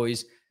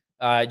Cowboys.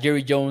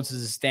 Jerry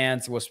Jones's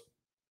stance was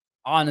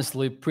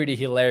honestly pretty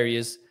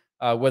hilarious.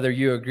 Whether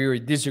you agree or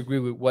disagree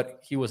with what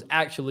he was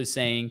actually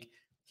saying,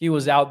 he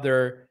was out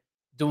there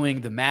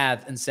doing the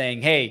math and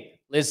saying, hey,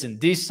 listen,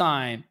 this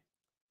time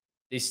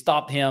they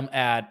stopped him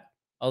at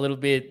a little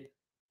bit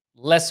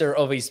lesser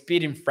of a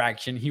speed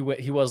infraction. He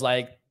was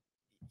like,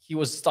 he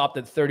was stopped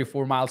at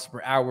 34 miles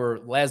per hour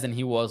less than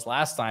he was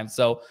last time.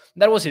 So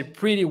that was a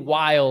pretty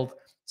wild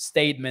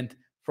statement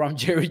from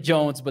Jerry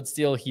Jones, but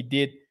still he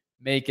did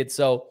make it.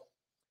 So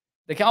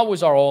the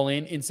Cowboys are all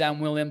in Sam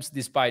Williams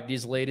despite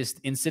this latest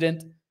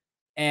incident.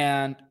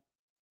 And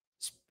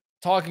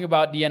talking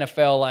about the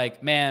NFL,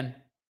 like, man,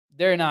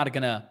 they're not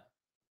gonna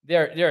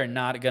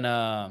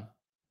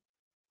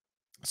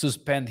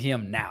suspend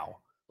him now.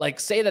 Like,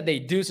 say that they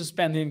do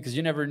suspend him, because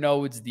you never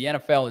know. It's the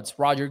NFL. It's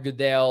Roger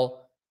Goodell.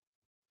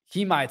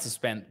 He might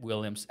suspend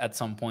Williams at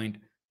some point.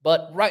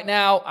 But right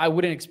now, I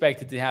wouldn't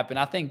expect it to happen.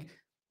 I think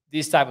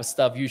this type of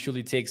stuff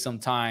usually takes some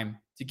time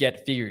to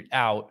get figured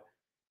out.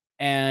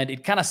 And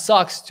it kind of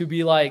sucks to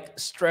be like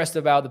stressed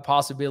about the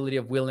possibility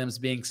of Williams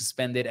being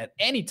suspended at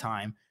any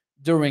time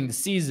during the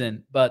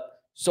season. But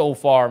so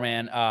far,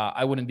 man,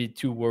 I wouldn't be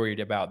too worried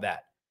about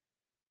that.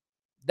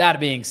 That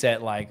being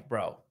said, like,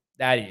 bro,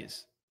 that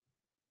is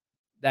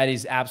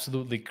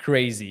absolutely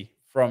crazy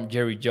from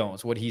Jerry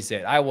Jones, what he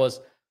said.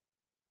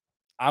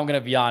 I'm going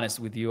to be honest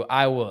with you.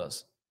 I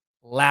was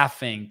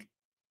laughing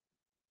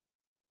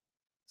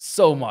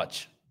so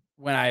much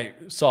when I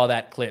saw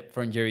that clip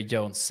from Jerry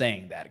Jones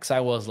saying that, because I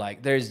was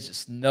like, there's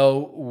just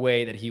no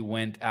way that he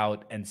went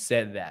out and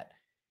said that.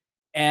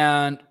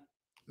 And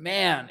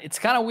man, it's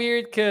kind of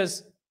weird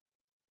because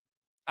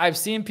I've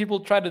seen people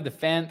try to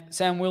defend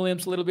Sam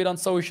Williams a little bit on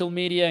social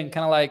media and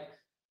kind of like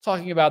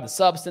talking about the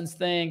substance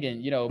thing.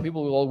 And,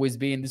 people will always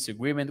be in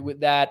disagreement with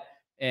that.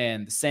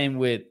 And the same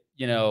with,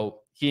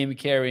 him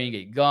carrying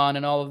a gun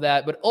and all of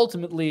that. But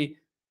ultimately,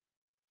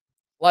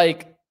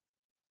 like,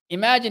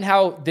 imagine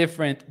how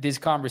different this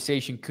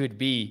conversation could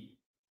be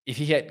if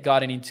he had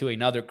gotten into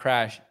another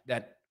crash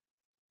that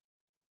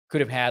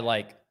could have had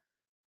like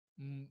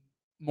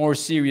more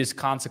serious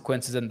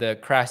consequences than the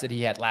crash that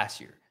he had last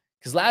year.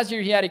 Because last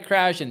year he had a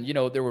crash and,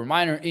 there were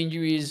minor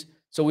injuries.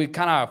 So we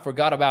kind of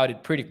forgot about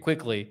it pretty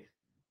quickly.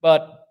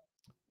 But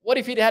what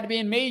if it had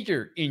been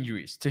major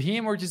injuries to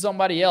him or to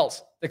somebody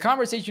else? The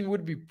conversation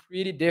would be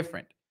pretty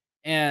different.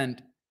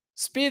 And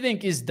speeding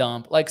is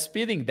dumb. Like,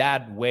 speeding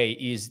that way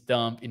is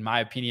dumb, in my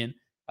opinion.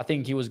 I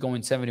think he was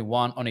going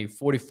 71 on a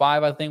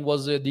 45, I think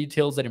was the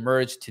details that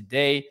emerged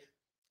today.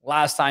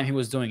 Last time he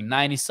was doing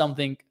 90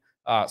 something.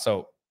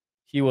 So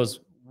he was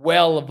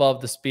well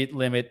above the speed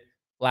limit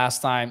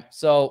last time.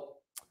 So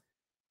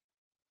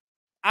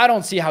I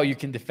don't see how you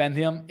can defend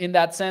him in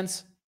that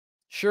sense.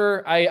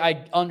 Sure,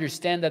 I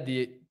understand that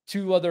the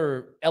two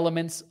other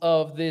elements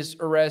of this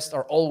arrest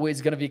are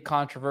always going to be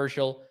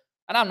controversial.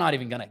 And I'm not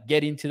even going to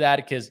get into that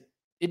because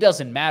it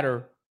doesn't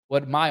matter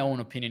what my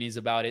own opinion is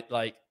about it.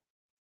 Like,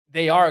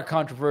 they are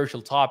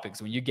controversial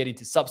topics. When you get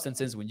into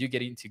substances, when you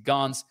get into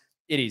guns,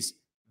 it is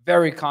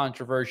very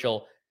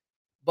controversial.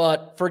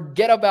 But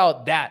forget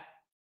about that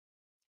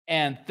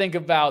and think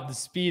about the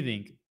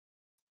speeding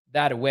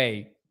that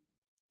way.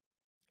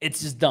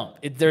 It's just dumb.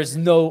 There's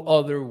no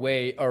other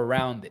way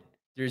around it.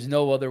 There's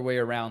no other way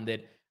around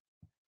it,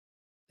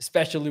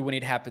 especially when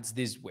it happens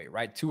this way,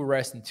 right? 2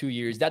 arrests in 2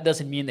 years. That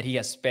doesn't mean that he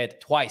has sped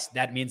twice.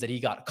 That means that he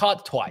got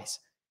caught twice.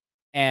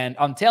 And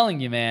I'm telling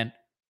you, man,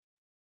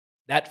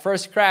 that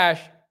first crash,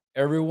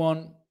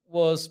 everyone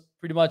was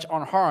pretty much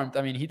unharmed.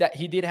 I mean,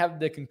 he did have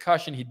the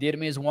concussion. He did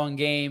miss 1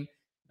 game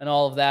and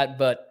all of that.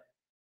 But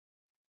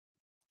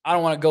I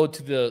don't want to go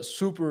to the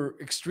super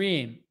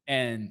extreme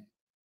and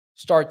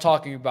start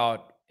talking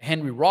about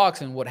Henry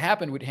Rocks and what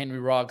happened with Henry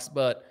Rocks.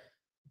 But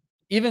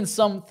even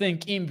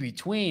something in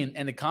between,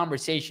 and the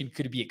conversation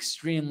could be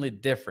extremely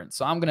different.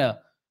 So I'm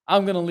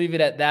gonna leave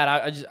it at that.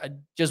 I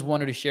just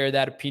wanted to share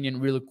that opinion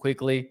really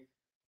quickly.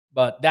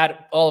 But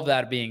all of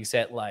that being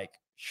said, like,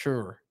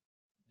 sure,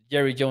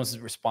 Jerry Jones's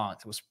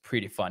response was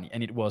pretty funny,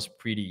 and it was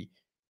pretty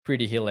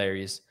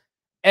hilarious.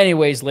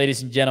 Anyways,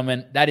 ladies and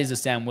gentlemen, that is the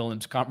Sam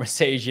Williams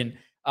conversation.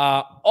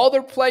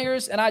 Other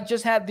players, and I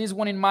just had this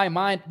one in my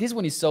mind. This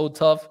one is so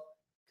tough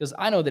because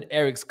I know that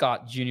Eric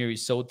Scott Jr.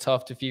 is so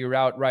tough to figure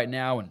out right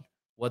now and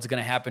what's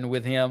going to happen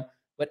with him.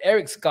 But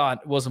Eric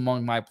Scott was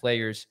among my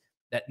players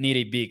that need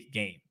a big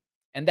game.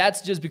 And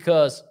that's just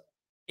because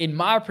in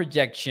my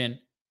projection,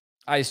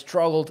 I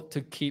struggled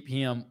to keep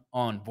him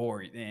on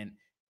board.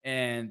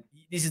 And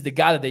this is the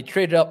guy that they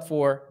traded up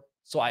for.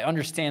 So I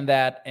understand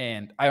that.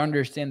 And I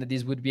understand that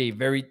this would be a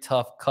very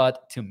tough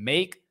cut to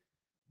make.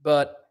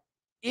 But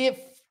if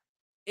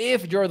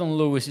Jordan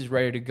Lewis is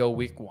ready to go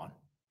week 1,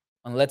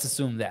 and let's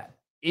assume that,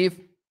 if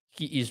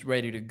he is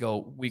ready to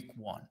go week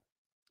 1,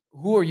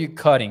 who are you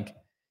cutting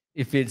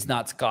if it's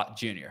not Scott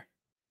Jr.?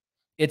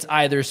 It's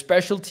either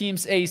special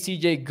teams A,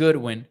 CJ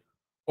Goodwin,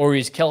 or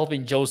is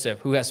Kelvin Joseph,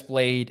 who has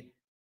played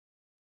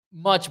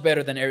much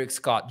better than Eric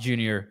Scott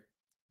Jr.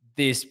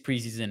 this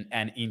preseason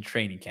and in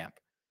training camp.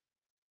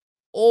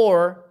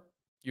 or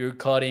you're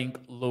cutting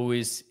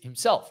Lewis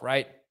himself,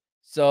 right?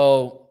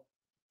 So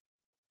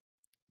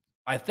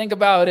I think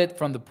about it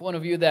from the point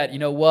of view that, you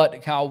know what, the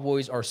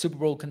Cowboys are Super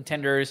Bowl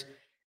contenders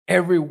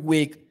every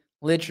week.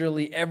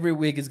 Literally every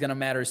week is going to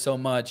matter so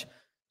much.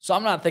 So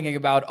I'm not thinking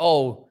about,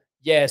 oh,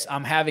 yes,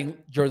 I'm having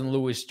Jordan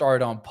Lewis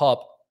start on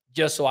PUP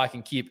just so I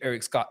can keep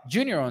Eric Scott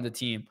Jr. on the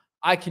team.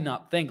 I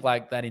cannot think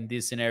like that in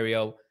this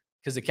scenario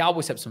because the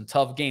Cowboys have some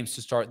tough games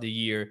to start the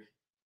year,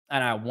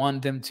 and I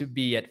want them to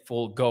be at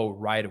full go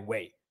right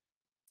away.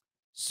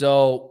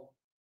 So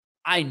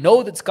I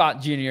know that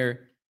Scott Jr.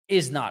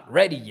 is not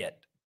ready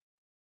yet.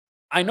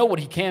 I know what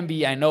he can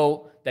be. I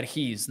know that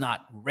he's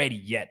not ready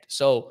yet.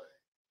 So,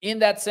 in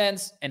that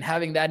sense, and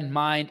having that in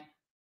mind,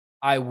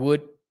 I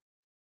would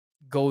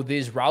go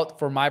this route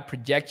for my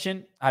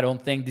projection. I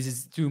don't think this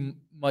is too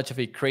much of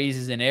a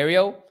crazy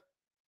scenario,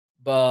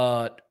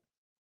 but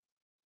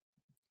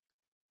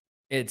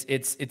it's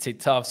a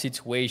tough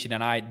situation,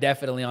 and I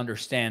definitely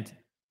understand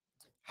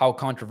how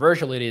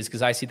controversial it is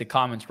because I see the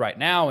comments right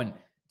now, and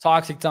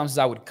Toxic Tom says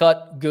I would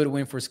cut. Good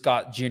win for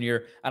Scott Jr.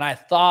 And I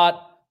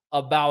thought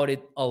about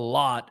it a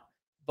lot,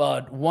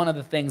 but one of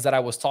the things that I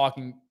was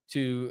talking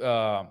to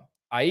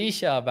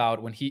Aisha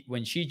about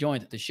when she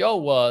joined the show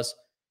was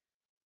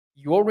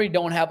you already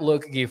don't have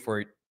Luke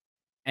Gifford,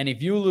 and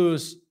if you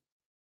lose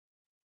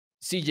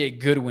CJ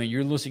Goodwin,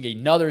 you're losing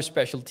another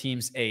special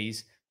teams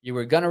ace. You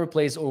were gonna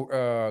replace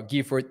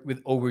Gifford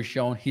with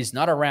Overshown. He's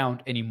not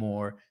around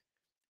anymore.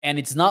 And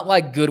it's not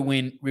like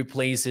Goodwin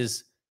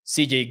replaces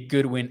CJ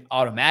Goodwin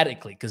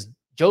automatically because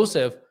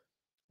Joseph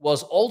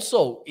was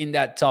also in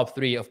that top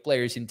 3 of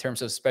players in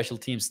terms of special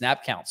team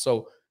snap count.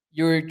 So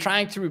you're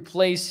trying to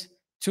replace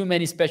too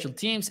many special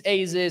teams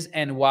aces.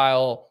 And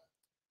while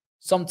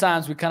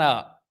sometimes we kind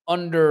of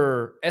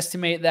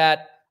underestimate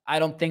that, I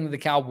don't think the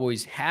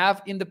Cowboys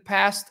have in the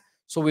past.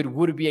 So it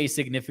would be a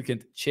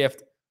significant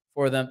shift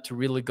for them to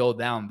really go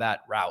down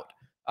that route.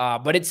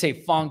 But it's a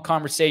fun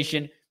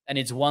conversation, and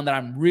it's one that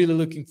I'm really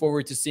looking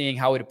forward to seeing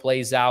how it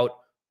plays out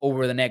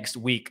over the next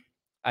week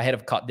ahead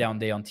of cut down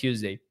day on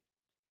Tuesday.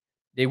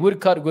 They would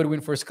cut Goodwin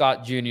for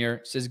Scott Jr.,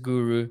 says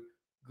Guru.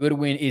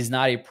 Goodwin is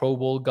not a Pro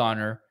Bowl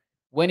gunner.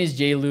 When is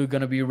J. Lou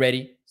going to be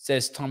ready,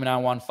 says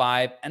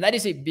Tommy915. And that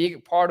is a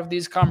big part of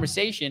this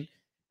conversation,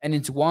 and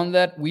it's one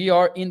that we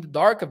are in the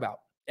dark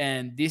about.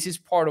 And this is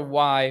part of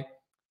why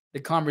the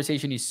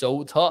conversation is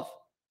so tough,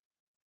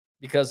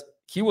 because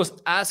he was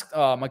asked,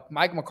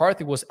 Mike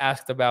McCarthy was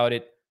asked about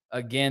it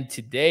again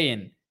today,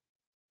 and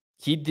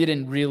he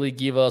didn't really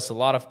give us a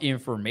lot of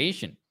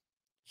information.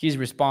 His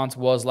response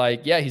was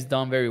like, yeah, he's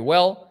done very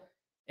well.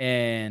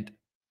 And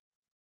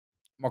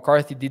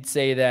McCarthy did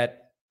say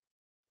that,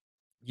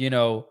 you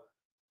know,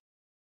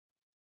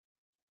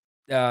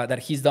 that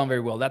he's done very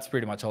well. That's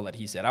pretty much all that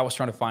he said. I was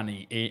trying to find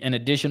an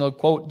additional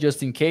quote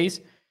just in case.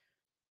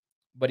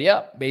 But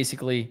yeah,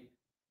 basically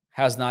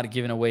has not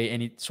given away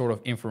any sort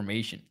of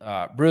information.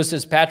 Bruce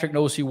says Patrick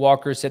Nosey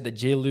Walker said that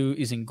J. Lou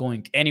isn't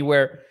going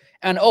anywhere.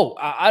 And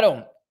I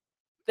don't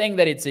think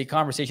that it's a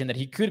conversation that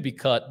he could be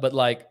cut, but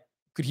like,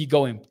 could he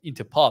go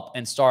into PUP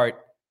and start,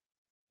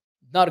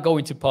 not go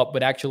into PUP,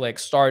 but actually like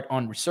start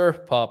on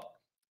reserve PUP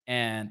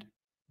and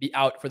be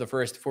out for the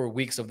first 4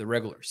 weeks of the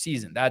regular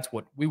season? That's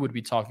what we would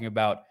be talking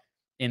about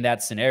in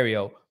that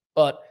scenario.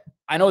 But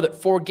I know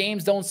that 4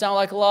 games don't sound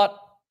like a lot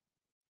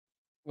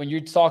when you're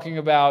talking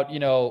about, you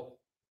know,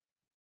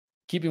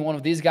 keeping one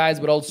of these guys,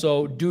 but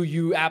also, do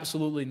you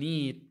absolutely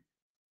need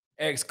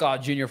Eric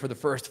Scott Jr. for the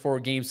first 4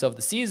 games of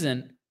the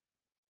season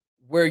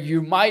where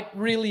you might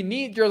really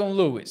need Jordan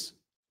Lewis?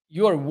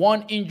 You are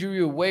 1 injury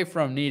away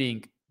from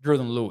needing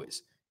Jordan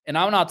Lewis. And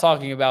I'm not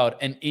talking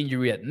about an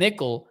injury at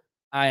nickel.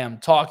 I am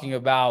talking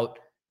about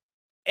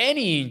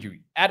any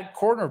injury at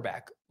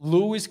cornerback.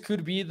 Lewis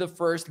could be the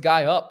first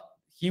guy up.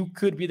 He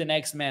could be the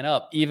next man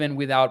up, even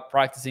without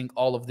practicing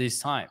all of this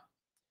time,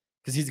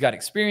 because he's got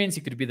experience. He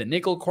could be the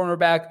nickel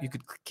cornerback. You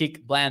could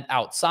kick Bland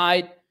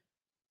outside.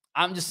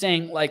 I'm just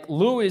saying, like,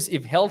 Lewis,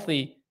 if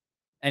healthy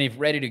and if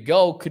ready to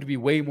go, could be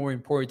way more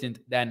important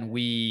than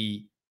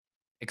we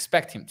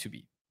expect him to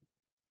be.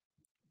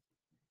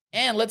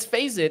 And let's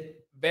face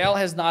it, Bell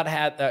has not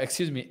had,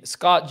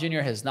 Scott Jr.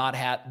 has not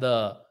had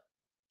the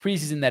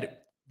preseason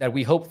that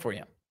we hoped for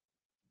him.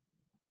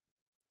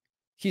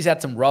 He's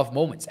had some rough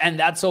moments, and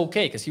that's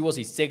okay because he was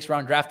a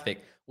 6th-round draft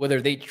pick.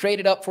 Whether they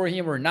traded up for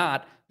him or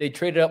not, they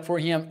traded up for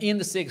him in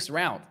the 6th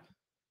round.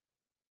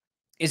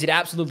 Is it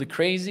absolutely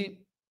crazy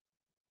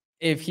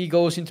if he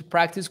goes into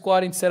practice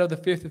squad instead of the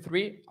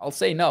 53? I'll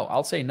say no.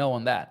 I'll say no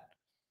on that.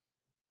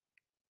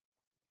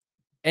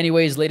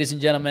 Anyways, ladies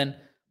and gentlemen,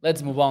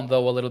 let's move on,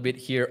 though, a little bit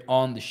here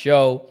on the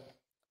show.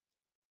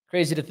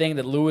 Crazy to think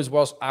that Lewis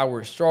was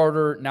our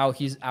starter. Now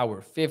he's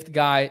our 5th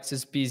guy,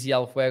 says PZ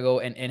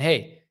Alfuego. And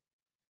hey,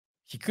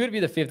 he could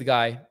be the 5th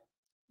guy.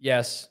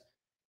 Yes.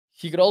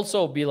 He could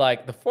also be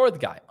like the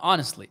 4th guy,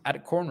 honestly, at a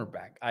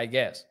cornerback, I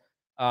guess.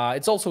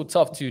 It's also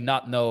tough to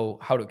not know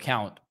how to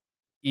count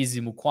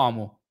Izzy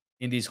Mukwamu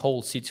in this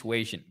whole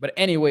situation. But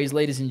anyways,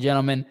 ladies and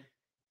gentlemen,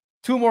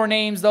 2 more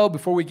names, though,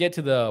 before we get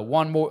to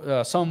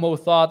the some more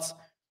thoughts.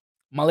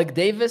 Malik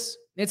Davis,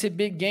 it's a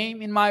big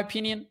game, in my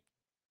opinion.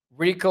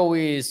 Rico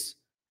is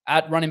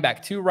at running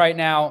back 2 right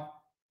now.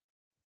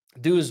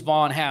 Deuce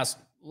Vaughn has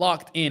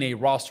locked in a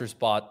roster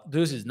spot.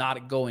 Deuce is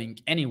not going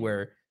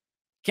anywhere.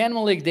 Can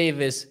Malik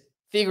Davis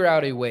figure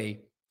out a way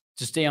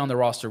to stay on the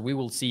roster? We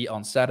will see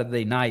on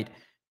Saturday night.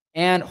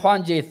 And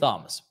Juan J.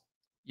 Thomas,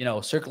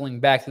 circling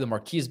back to the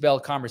Marquise Bell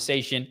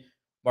conversation,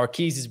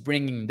 Marquise is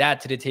bringing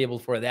that to the table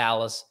for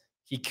Dallas.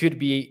 He could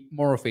be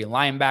more of a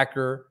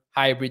linebacker,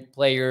 hybrid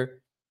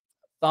player.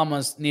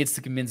 Thomas needs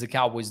to convince the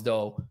Cowboys,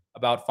 though,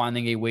 about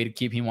finding a way to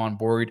keep him on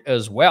board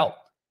as well.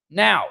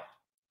 Now,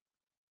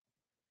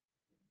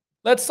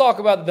 let's talk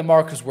about the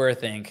DeMarcus Ware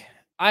thing.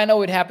 I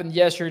know it happened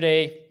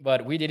yesterday,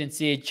 but we didn't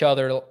see each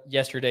other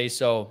yesterday,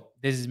 so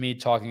this is me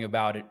talking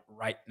about it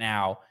right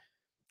now.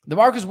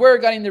 DeMarcus Ware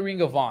got in the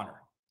Ring of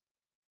Honor.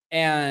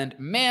 And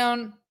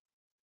man,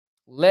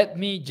 let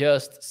me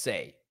just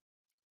say,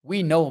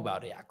 we know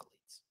about the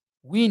accolades.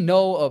 We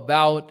know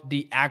about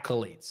the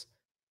accolades.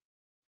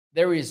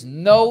 There is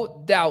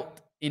no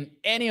doubt in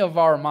any of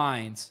our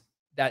minds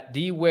that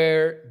D.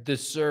 Ware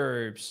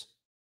deserves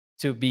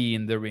to be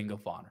in the Ring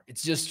of Honor.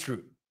 It's just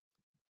true.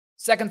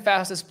 Second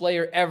fastest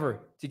player ever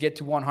to get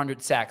to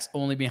 100 sacks,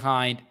 only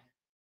behind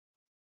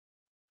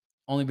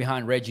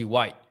Reggie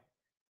White.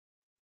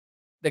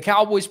 The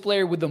Cowboys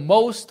player with the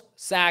most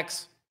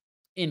sacks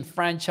in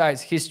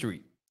franchise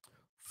history.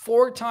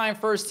 4-time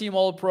first-team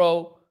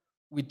All-Pro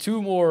with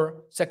 2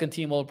 more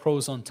second-team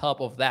All-Pros on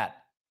top of that.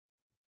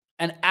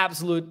 An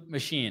absolute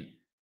machine.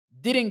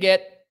 Didn't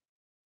get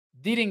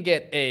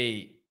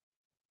a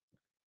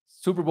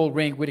Super Bowl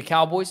ring with the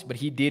Cowboys, but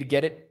he did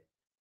get it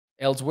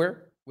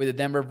elsewhere with the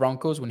Denver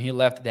Broncos when he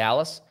left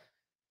Dallas.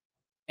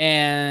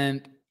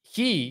 And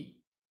he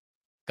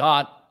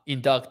got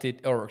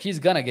inducted, or he's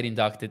going to get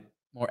inducted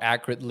more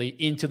accurately,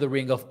 into the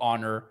Ring of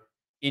Honor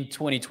in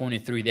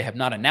 2023. They have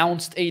not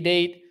announced a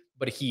date,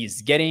 but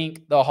he's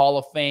getting the Hall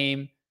of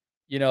Fame,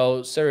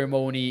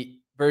 ceremony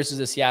versus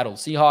the Seattle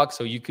Seahawks.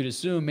 So you could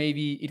assume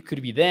maybe it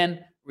could be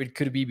then, or it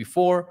could be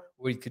before,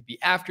 or it could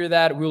be after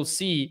that. We'll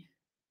see.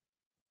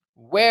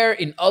 Where,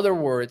 in other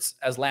words,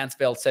 as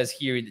Lansfeld says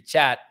here in the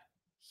chat,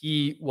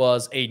 he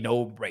was a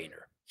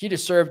no-brainer. He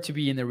deserved to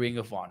be in the Ring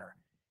of Honor.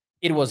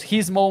 It was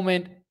his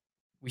moment.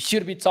 We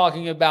should be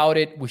talking about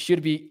it. We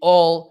should be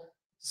all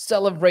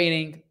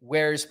celebrating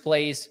Ware's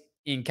place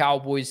in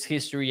Cowboys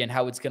history and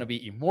how it's going to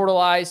be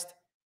immortalized.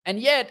 And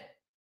yet,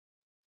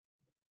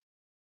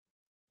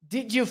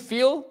 did you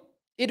feel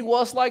it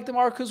was like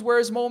DeMarcus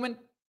Ware's moment?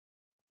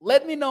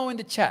 Let me know in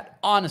the chat,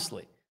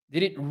 honestly.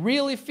 Did it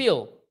really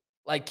feel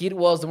like it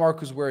was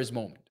DeMarcus Ware's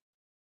moment?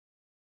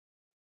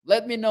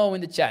 Let me know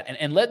in the chat.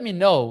 And let me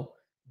know,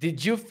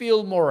 did you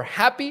feel more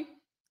happy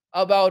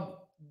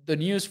about the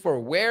news for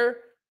Ware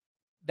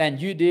than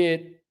you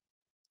did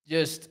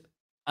just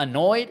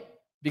annoyed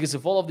because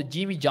of all of the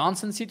Jimmy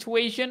Johnson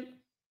situation?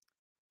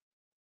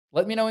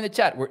 Let me know in the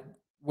chat.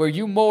 Were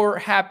you more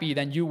happy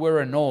than you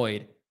were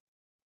annoyed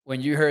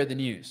when you heard the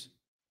news?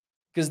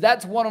 Because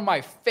that's one of my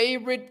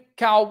favorite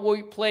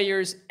Cowboy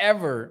players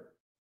ever.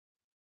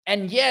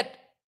 And yet,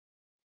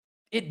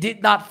 it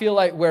did not feel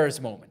like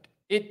Ware's moment.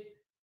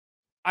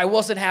 I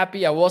wasn't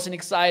happy. I wasn't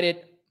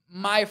excited.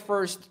 My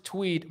first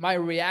tweet, my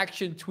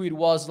reaction tweet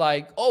was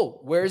like, oh,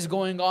 Ware's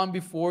going on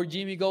before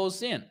Jimmy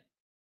goes in.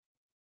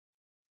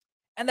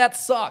 And that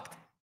sucked,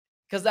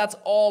 because that's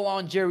all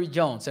on Jerry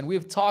Jones. And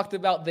we've talked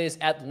about this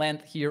at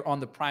length here on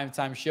the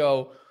Primetime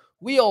Show.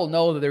 We all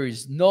know that there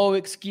is no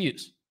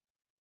excuse.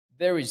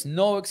 There is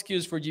no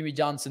excuse for Jimmy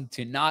Johnson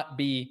to not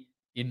be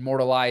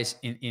immortalized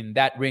in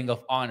that Ring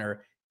of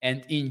Honor.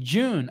 And in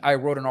June, I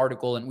wrote an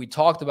article, and we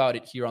talked about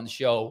it here on the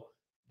show,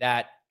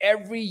 that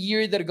every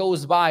year that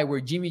goes by where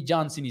Jimmy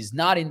Johnson is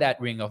not in that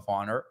Ring of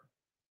Honor,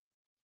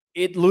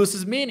 it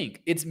loses meaning.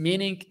 Its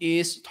meaning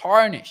is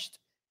tarnished.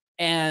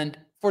 And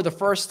for the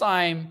first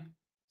time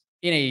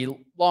in a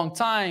long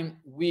time,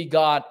 we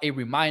got a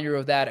reminder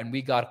of that, and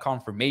we got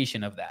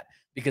confirmation of that.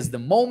 Because the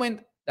moment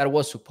that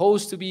was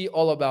supposed to be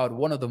all about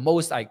one of the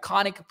most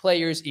iconic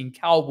players in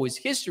Cowboys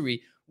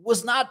history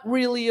was not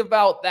really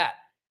about that.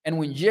 And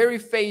when Jerry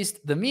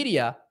faced the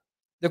media,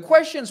 the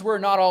questions were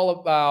not all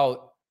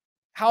about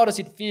how does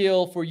it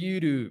feel for you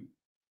to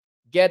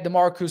get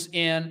DeMarcus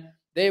in.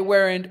 They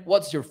weren't,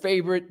 what's your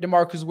favorite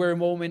DeMarcus Ware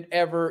moment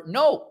ever?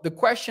 No, the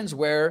questions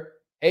were,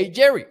 hey,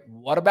 Jerry,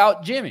 what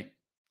about Jimmy?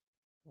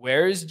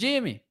 Where is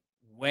Jimmy?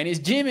 When is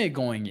Jimmy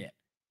going in?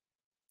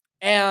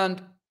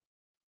 And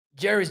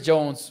Jerry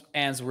Jones'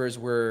 answers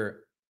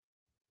were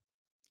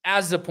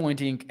as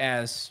disappointing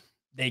as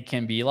they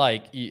can be.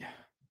 Like,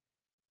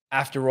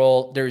 after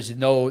all, there's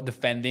no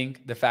defending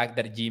the fact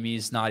that Jimmy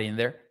is not in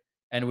there.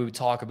 And we would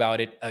talk about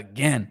it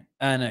again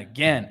and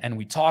again. And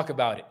we talk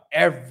about it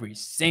every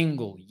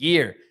single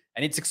year.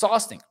 And it's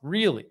exhausting,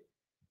 really.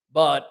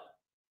 But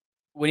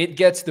when it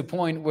gets to the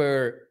point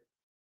where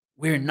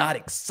we're not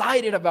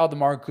excited about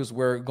DeMarcus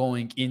Ware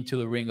going into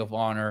the Ring of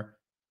Honor,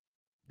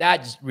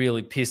 that just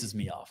really pisses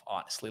me off,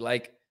 honestly.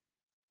 Like,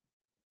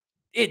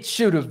 it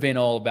should have been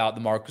all about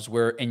DeMarcus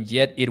Ware, and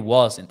yet it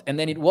wasn't. And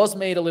then it was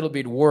made a little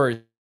bit worse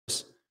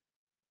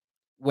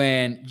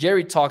when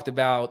Jerry talked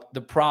about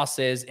the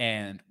process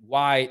and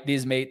why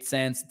this made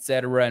sense,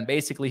 etc. And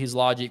basically his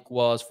logic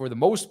was, for the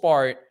most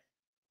part,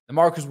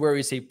 DeMarcus Ware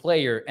is a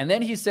player. And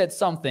then he said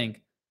something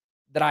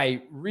that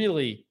I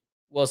really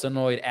was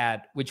annoyed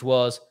at, which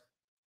was,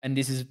 and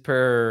this is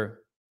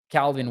per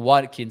Calvin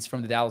Watkins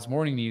from the Dallas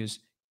Morning News,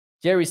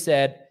 Jerry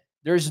said,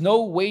 there's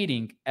no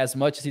waiting as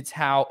much as it's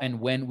how and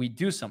when we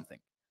do something.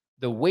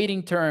 The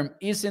waiting term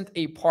isn't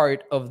a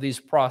part of this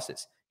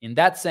process. In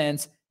that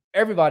sense,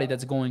 everybody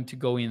that's going to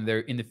go in there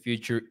in the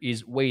future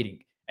is waiting.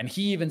 And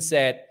he even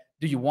said,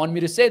 do you want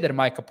me to say that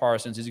Micah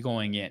Parsons is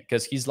going in?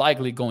 Because he's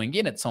likely going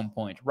in at some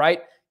point,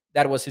 right?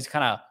 That was his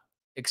kind of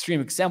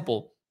extreme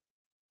example.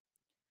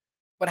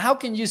 But how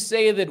can you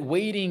say that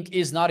waiting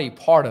is not a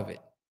part of it?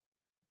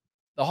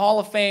 The Hall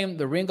of Fame,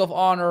 the Ring of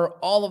Honor,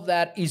 all of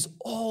that is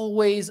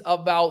always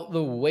about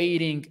the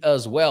waiting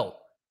as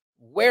well.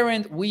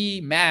 Weren't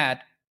we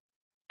mad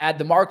at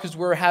DeMarcus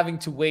Ware having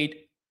to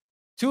wait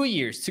 2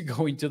 years to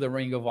go into the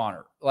Ring of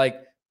Honor?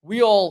 Like,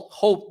 we all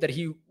hoped that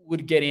he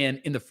would get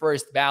in the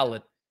first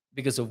ballot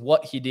because of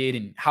what he did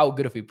and how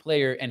good of a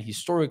player and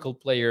historical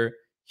player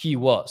he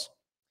was.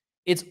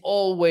 It's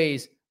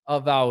always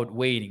about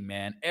waiting,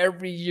 man.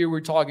 Every year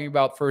we're talking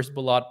about first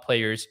ballot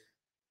players.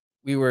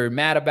 We were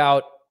mad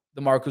about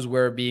DeMarcus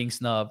Ware being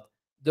snubbed.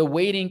 The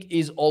waiting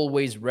is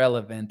always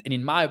relevant. And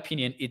in my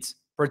opinion, it's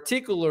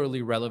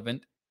particularly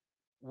relevant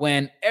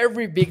when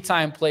every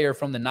big-time player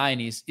from the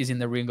 90s is in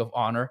the Ring of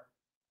Honor,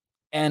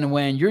 and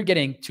when you're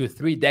getting to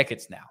 3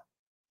 decades now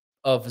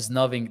of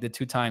snubbing the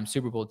 2-time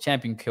Super Bowl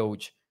champion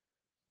coach,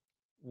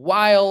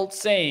 while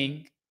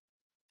saying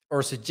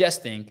or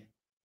suggesting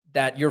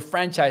that your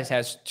franchise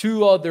has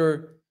 2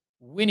 other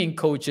winning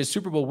coaches,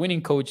 Super Bowl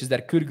winning coaches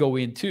that could go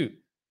in too.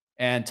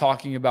 And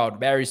talking about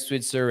Barry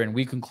Switzer, and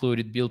we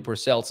concluded Bill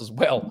Parcells as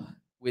well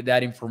with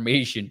that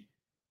information,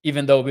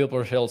 even though Bill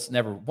Parcells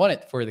never won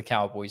it for the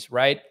Cowboys,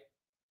 right?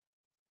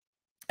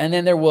 And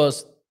then there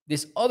was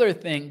this other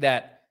thing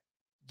that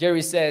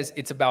Jerry says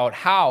it's about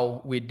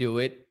how we do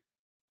it.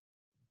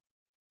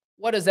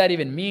 What does that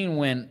even mean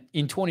when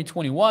in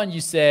 2021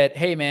 you said,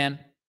 hey, man,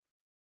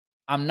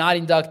 I'm not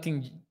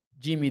inducting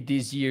Jimmy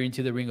this year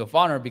into the Ring of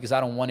Honor because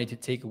I don't want it to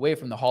take away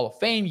from the Hall of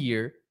Fame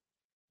year.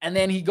 And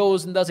then he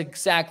goes and does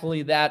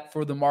exactly that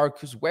for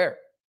DeMarcus Ware.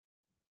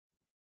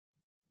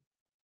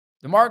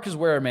 DeMarcus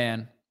Ware,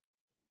 man,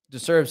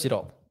 deserves it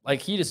all.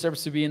 Like, he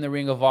deserves to be in the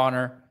Ring of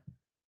Honor.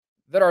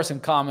 There are some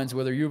comments,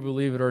 whether you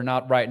believe it or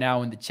not, right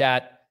now in the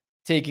chat,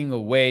 taking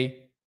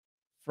away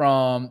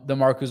from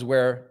DeMarcus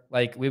Ware.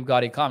 Like, we've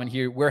got a comment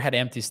here. Ware had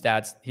empty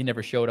stats. He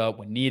never showed up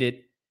when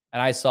needed.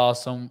 And I saw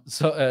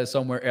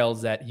somewhere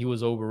else that he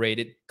was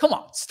overrated. Come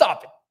on,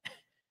 stop it.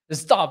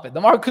 Stop it.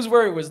 DeMarcus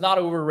Ware was not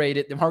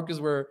overrated. DeMarcus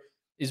Ware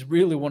is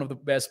really one of the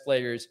best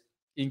players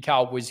in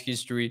Cowboys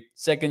history.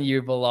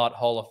 Second-year ballot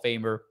Hall of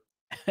Famer.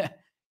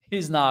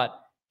 He's not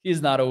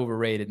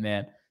overrated,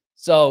 man.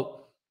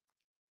 So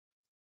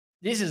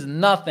this is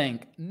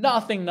nothing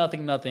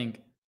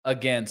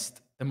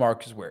against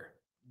DeMarcus Ware.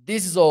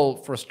 This is all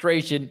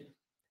frustration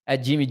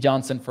at Jimmy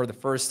Johnson for the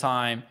first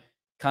time,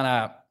 kind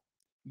of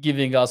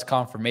giving us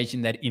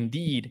confirmation that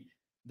indeed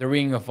the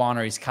Ring of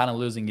Honor is kind of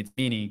losing its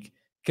meaning.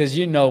 Because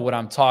you know what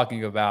I'm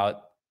talking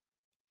about.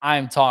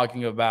 I'm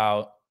talking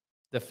about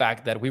the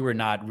fact that we were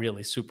not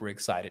really super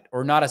excited,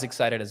 or not as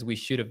excited as we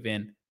should have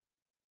been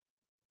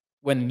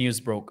when the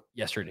news broke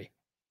yesterday.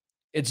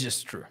 It's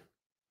just true.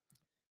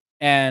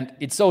 And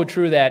it's so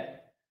true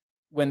that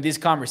when this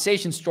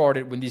conversation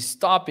started, when this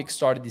topic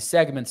started, this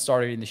segment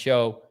started in the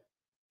show,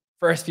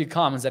 first few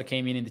comments that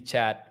came in the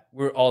chat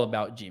were all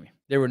about Jimmy.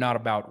 They were not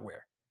about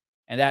Ware.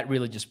 And that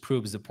really just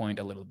proves the point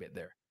a little bit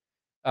there.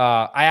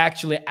 I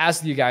actually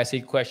asked you guys a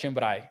question,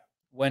 but I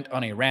went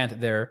on a rant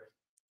there.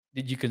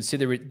 Did you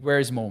consider it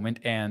Ware's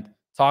moment? And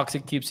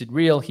Toxic keeps it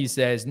real. He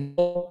says,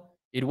 no,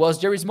 it was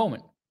Jerry's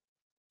moment.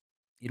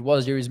 It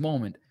was Jerry's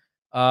moment.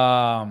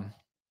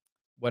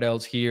 What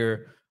else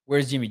here?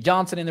 Where's Jimmy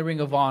Johnson in the Ring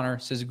of Honor?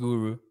 Says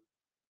Guru.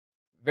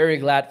 Very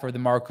glad for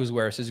DeMarcus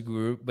Ware, says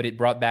Guru, but it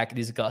brought back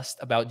disgust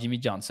about Jimmy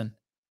Johnson.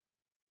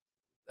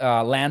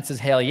 Lance says,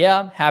 hell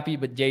yeah. Happy,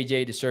 but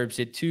JJ deserves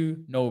it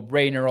too. No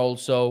brainer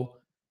also.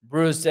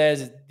 Bruce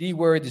says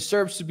D-Word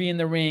deserves to be in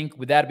the ring.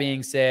 With that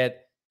being said,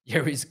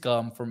 Jerry's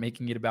come for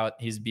making it about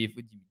his beef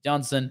with Jimmy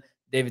Johnson.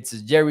 David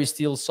says Jerry's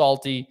still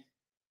salty.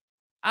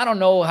 I don't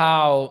know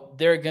how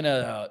they're going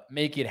to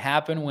make it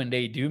happen when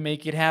they do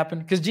make it happen,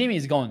 because Jimmy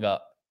is going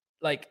up.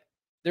 Like,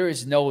 there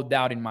is no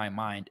doubt in my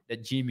mind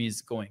that Jimmy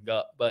is going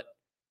up, but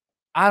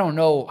I don't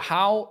know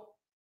how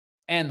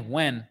and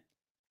when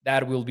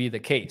that will be the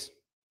case.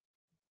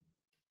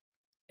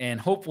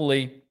 And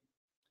hopefully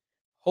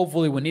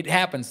when it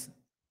happens,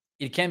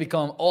 it can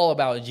become all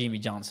about Jimmy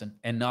Johnson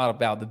and not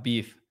about the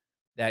beef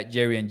that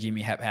Jerry and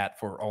Jimmy have had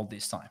for all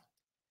this time.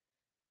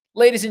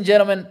 Ladies and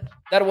gentlemen,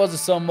 that was the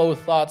Some Mo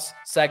Thoughts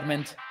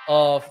segment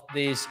of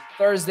this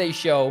Thursday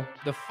show,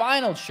 the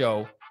final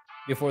show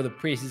before the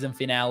preseason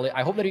finale.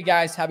 I hope that you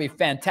guys have a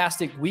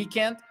fantastic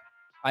weekend.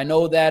 I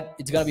know that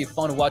it's going to be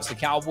fun to watch the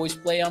Cowboys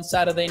play on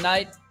Saturday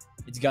night.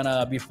 It's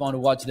gonna be fun to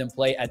watch them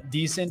play at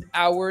decent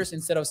hours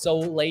instead of so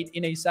late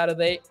in a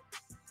Saturday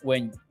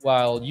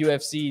while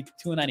UFC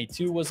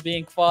 292 was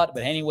being fought.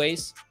 But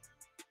anyways,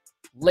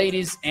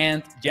 ladies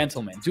and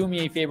gentlemen, do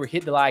me a favor,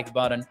 hit the like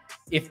button.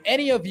 If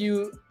any of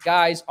you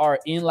guys are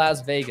in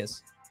Las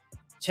Vegas,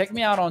 check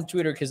me out on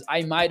Twitter because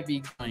I might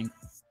be going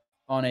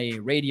on a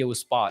radio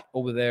spot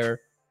over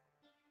there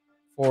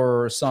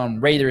for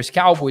some Raiders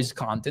Cowboys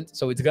content.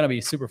 So it's going to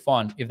be super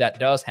fun if that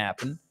does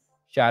happen.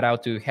 Shout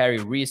out to Harry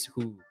Reese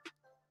who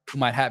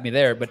might have me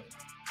there. But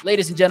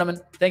ladies and gentlemen,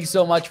 thank you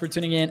so much for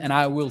tuning in, and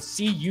I will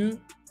see you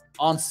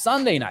on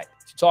Sunday night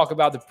to talk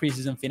about the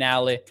preseason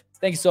finale.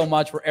 Thank you so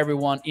much for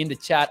everyone in the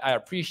chat. I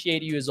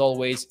appreciate you as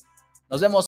always. Nos vemos